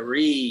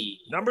 3.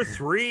 Number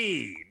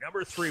three.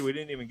 We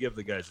didn't even give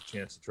the guys a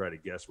chance to try to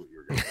guess what you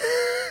were going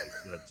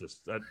to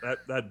say.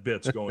 That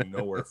bit's going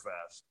nowhere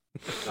fast.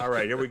 All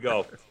right, here we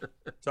go.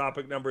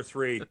 Topic number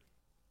 3.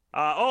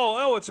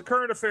 It's a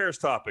current affairs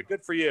topic.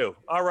 Good for you.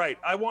 All right,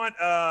 I want,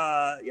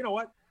 you know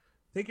what?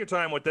 Take your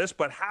time with this,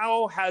 but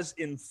how has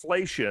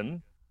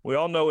inflation, we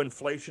all know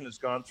inflation has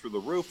gone through the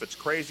roof. It's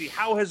crazy.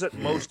 How has it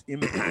most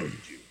impacted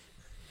you?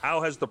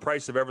 How has the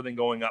price of everything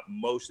going up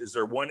most? Is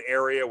there one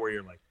area where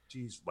you're like,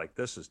 geez, like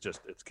this is just,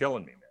 it's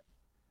killing me, man?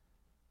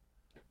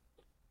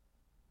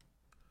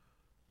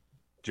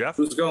 Jeff?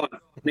 Who's going?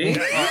 Me? You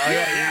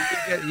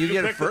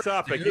get it first. The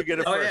topic. You get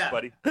it first,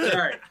 buddy.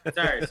 Sorry.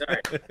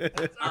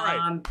 It's all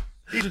right.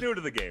 He's new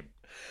to the game.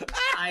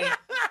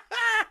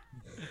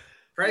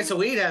 Price of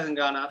weed hasn't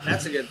gone up.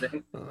 That's a good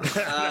thing.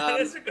 That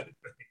is a good thing.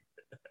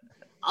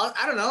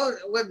 I don't know.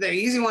 With the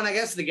easy one, I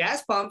guess the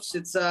gas pumps.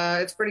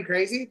 It's pretty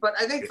crazy. But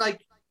I think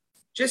like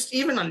just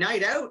even a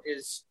night out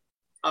is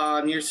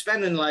you're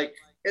spending like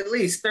at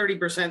least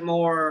 30%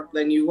 more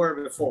than you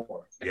were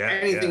before.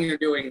 Anything you're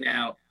doing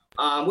now,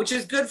 which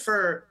is good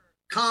for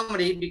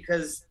comedy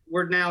because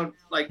we're now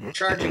like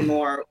charging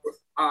more.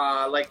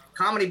 Like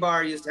Comedy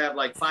Bar used to have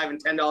like $5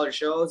 and $10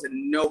 shows,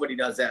 and nobody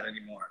does that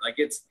anymore. Like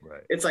it's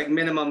like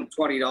minimum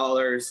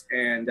 $20,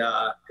 and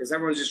because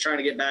everyone's just trying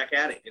to get back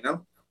at it, you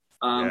know.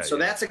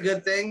 That's a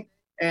good thing.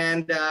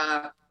 And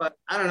but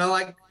I don't know.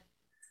 I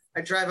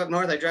drive up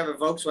north. I drive a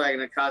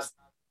Volkswagen. It costs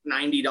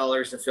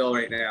 $90 to fill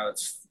right now.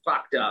 It's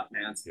fucked up,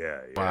 man. Yeah.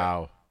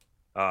 Wow.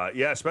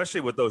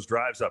 Especially with those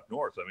drives up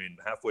north. I mean,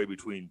 halfway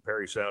between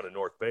Parry Sound and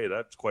North Bay,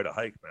 that's quite a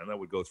hike, man. That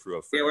would go through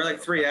a. We're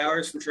like 3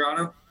 hours from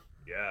Toronto.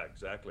 Yeah,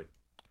 exactly.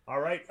 All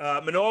right,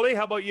 Manoli,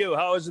 how about you?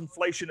 How has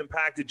inflation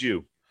impacted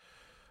you?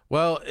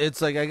 Well,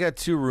 it's like I got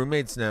 2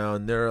 roommates now,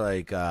 and they're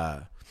like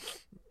I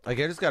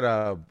just got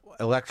a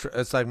electric.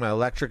 It's like my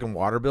electric and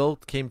water bill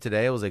came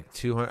today. It was like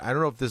 200. I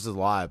don't know if this is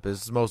live, but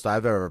this is the most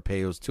I've ever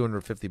paid. It was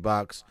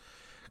 $250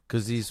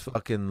 because these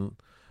fucking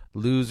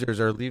losers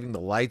are leaving the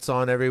lights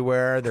on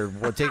everywhere.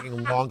 They're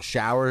taking long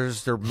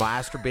showers. They're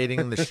masturbating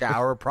in the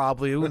shower.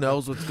 Probably. Who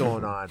knows what's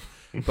going on?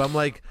 But I'm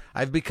like,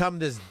 I've become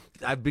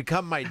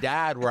my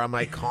dad where I'm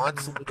like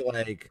constantly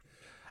like,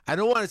 I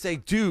don't want to say,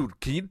 dude,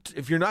 can you,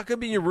 if you're not going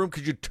to be in your room,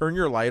 could you turn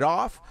your light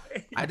off?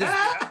 I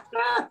just,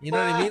 you know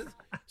what I mean?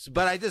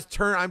 But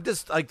I'm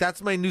just like,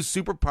 that's my new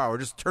superpower,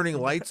 just turning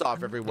lights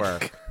off everywhere.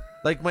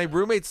 Like my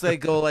roommates, they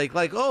go like,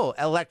 oh,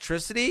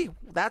 electricity,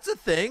 that's a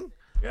thing.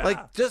 Yeah.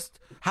 Like, just,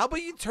 how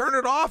about you turn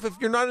it off if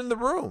you're not in the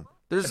room?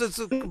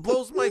 It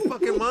blows my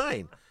fucking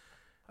mind.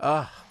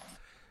 And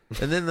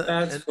then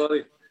that's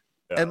funny.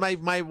 And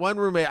my one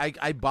roommate,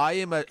 I buy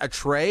him a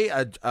tray,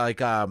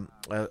 like a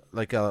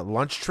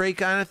lunch tray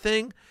kind of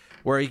thing,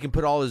 where he can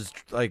put all his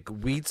like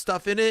weed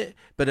stuff in it.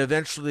 But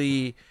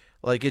eventually,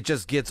 like it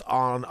just gets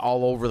on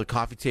all over the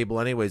coffee table.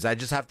 Anyways, I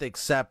just have to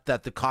accept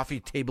that the coffee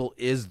table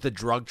is the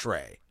drug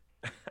tray.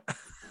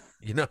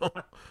 You know,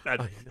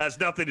 that has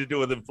nothing to do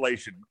with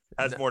inflation.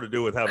 Has more to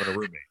do with having a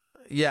roommate.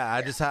 Yeah,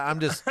 I'm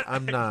just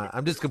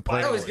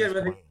complaining.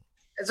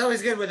 It's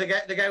always good when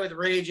the guy with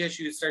rage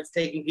issues starts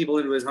taking people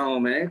into his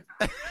home, eh?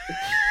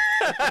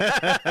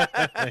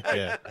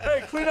 Yeah.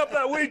 Hey, clean up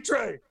that weed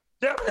tray.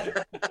 Yep.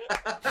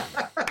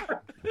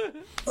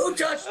 Who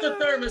touched the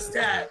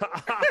thermostat?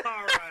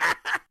 All right.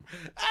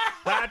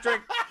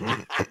 Patrick,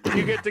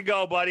 you get to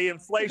go, buddy.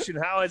 Inflation,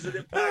 how has it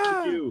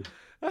impacted you?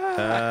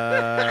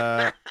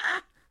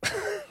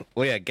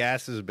 Well, yeah,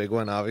 gas is a big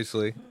one,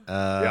 obviously.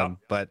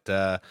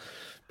 But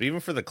even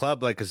for the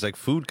club, like, cause like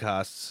food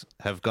costs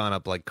have gone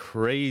up like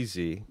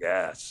crazy.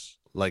 Yes.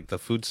 Like the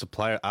food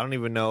supplier, I don't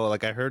even know.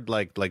 Like I heard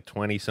like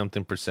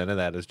 20-something% of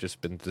that has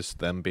just been just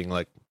them being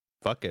like,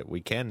 fuck it,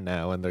 we can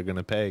now, and they're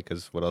gonna pay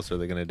because what else are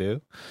they gonna do?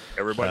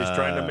 Everybody's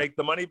trying to make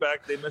the money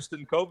back they missed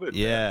in COVID.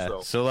 Yeah.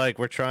 Man, so like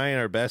we're trying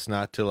our best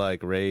not to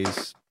like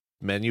raise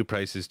menu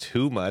prices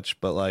too much,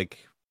 but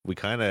like we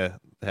kind of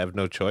have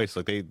no choice.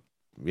 Like I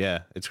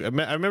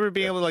remember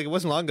being able to, like, it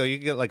wasn't long ago, you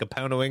could get like a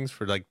pound of wings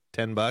for like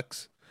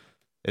 $10.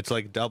 It's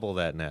like double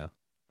that now.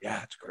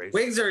 Yeah, it's crazy.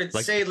 Wings are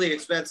insanely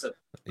expensive.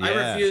 Yeah.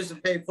 I refuse to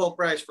pay full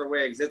price for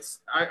wings.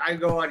 I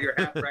go on your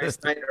half price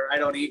night or I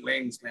don't eat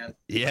wings, man.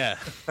 Yeah.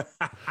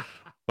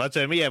 But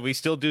I mean, yeah, we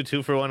still do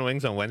 2-for-1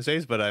 wings on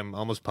Wednesdays, but I'm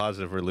almost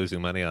positive we're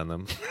losing money on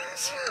them.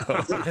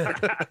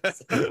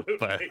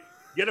 But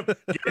get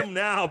them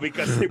now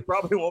because they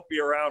probably won't be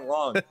around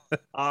long.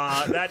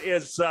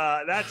 That's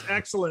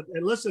excellent.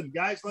 And listen,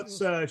 guys, let's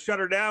shut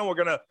her down. We're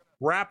gonna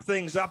wrap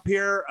things up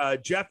here.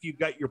 Jeff, you've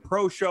got your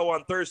pro show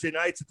on Thursday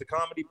nights at the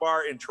Comedy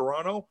Bar in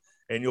Toronto,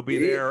 and you'll be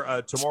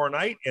there tomorrow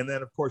night. And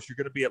then, of course, you're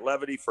going to be at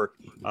Levity for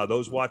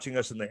those watching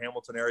us in the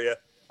Hamilton area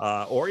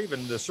or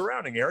even the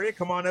surrounding area.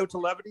 Come on out to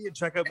Levity and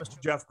check out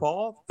Mr. Jeff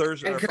Paul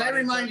Thursday. And could I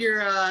remind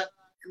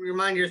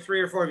your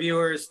 3 or 4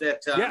 viewers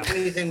that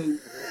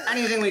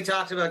anything we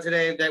talked about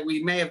today that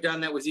we may have done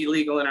that was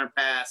illegal in our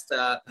past,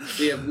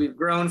 we've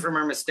grown from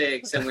our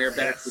mistakes and we are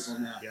better people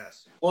now.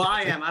 Yes. Well,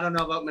 I am. I don't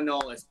know about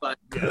Manolis, but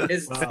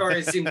his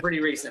stories seem pretty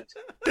recent.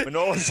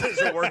 Manolis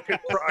is a work in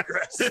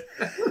progress.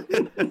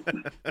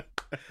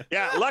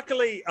 Yeah,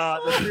 luckily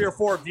the 3 or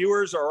 4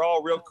 viewers are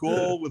all real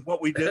cool with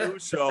what we do,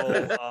 so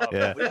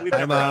we've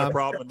never had a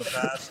problem in the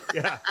past.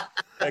 Yeah,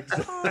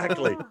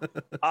 exactly.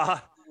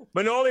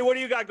 Manoli, what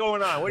do you got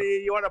going on? What do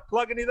you want to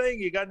plug anything?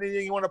 You got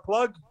anything you want to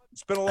plug?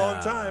 It's been a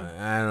long time.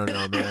 I don't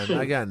know, man.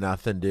 I got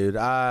nothing, dude.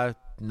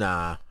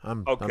 Nah,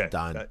 I'm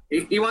done.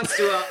 He wants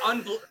to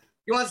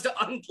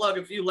unplug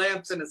a few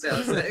lamps in his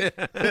house.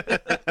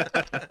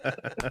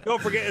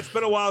 Don't forget, it's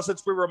been a while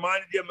since we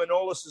reminded you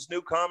Manolis'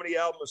 new comedy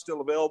album is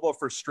still available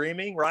for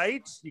streaming,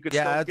 right? You can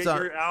still get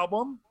your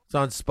album. It's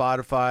on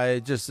Spotify.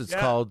 It's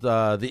called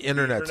The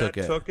Internet Took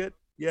It.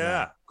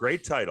 Yeah,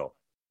 great title.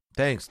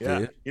 Thanks,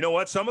 dude. You know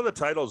what? Some of the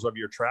titles of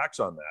your tracks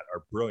on that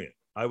are brilliant.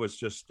 I was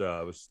just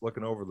was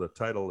looking over the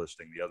title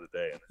listing the other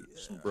day, and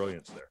there's some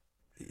brilliance there.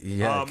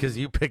 Yeah, because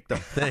you picked them.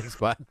 Thanks,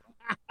 bud.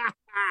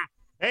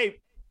 Hey,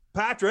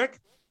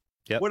 Patrick.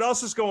 Yep. What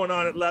else is going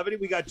on at Levity?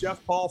 We got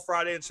Jeff Paul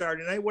Friday and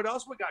Saturday night. What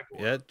else we got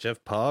going on? Yeah,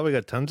 Jeff Paul. We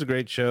got tons of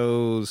great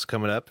shows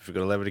coming up. If you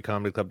go to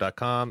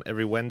levitycomedyclub.com,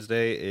 every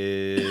Wednesday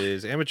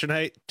is amateur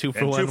night,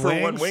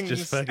 2-for-1 wings.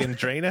 Just fucking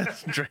drain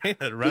us,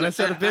 run us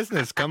out of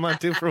business. Come on,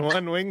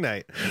 2-for-1 wing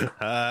night.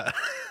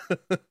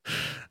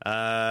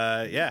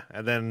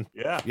 And then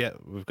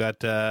we've got.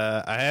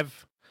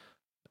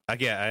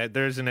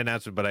 There's an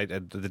announcement, but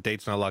the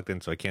date's not locked in,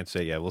 so I can't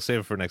say it yet. We'll save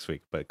it for next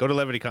week. But go to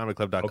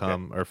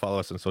levitycomedyclub.com or follow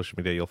us on social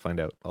media. You'll find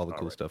out all the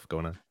cool stuff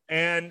going on.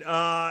 And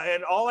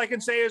all I can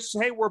say is,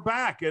 hey, we're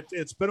back.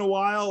 It's been a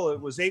while. It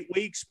was 8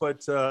 weeks,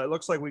 but it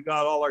looks like we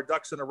got all our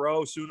ducks in a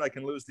row. Soon I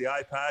can lose the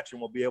eye patch,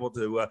 and we'll be able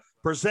to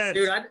present.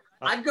 Dude,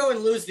 I'd go and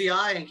lose the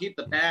eye and keep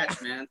the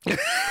patch, man.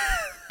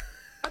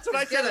 That's what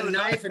I said. Get a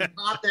knife and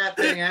pop that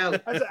thing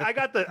out. I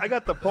got the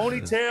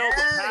ponytail.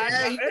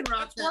 Yeah, you can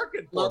rock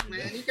that. Look,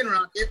 man, you can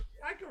rock it.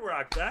 I can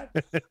rock that.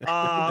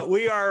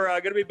 We are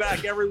going to be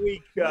back every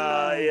week.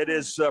 It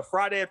is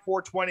Friday at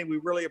 4:20. We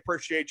really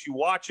appreciate you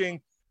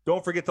watching.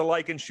 Don't forget to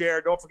like and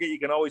share. Don't forget you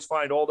can always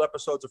find old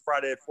episodes of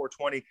Friday at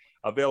 4:20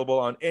 available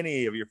on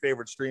any of your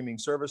favorite streaming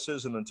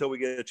services. And until we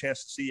get a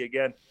chance to see you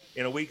again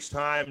in a week's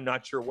time,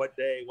 not sure what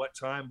day, what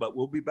time, but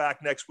we'll be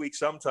back next week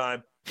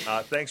sometime.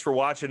 Thanks for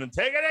watching and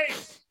take it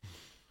easy.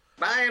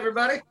 Bye,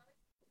 everybody.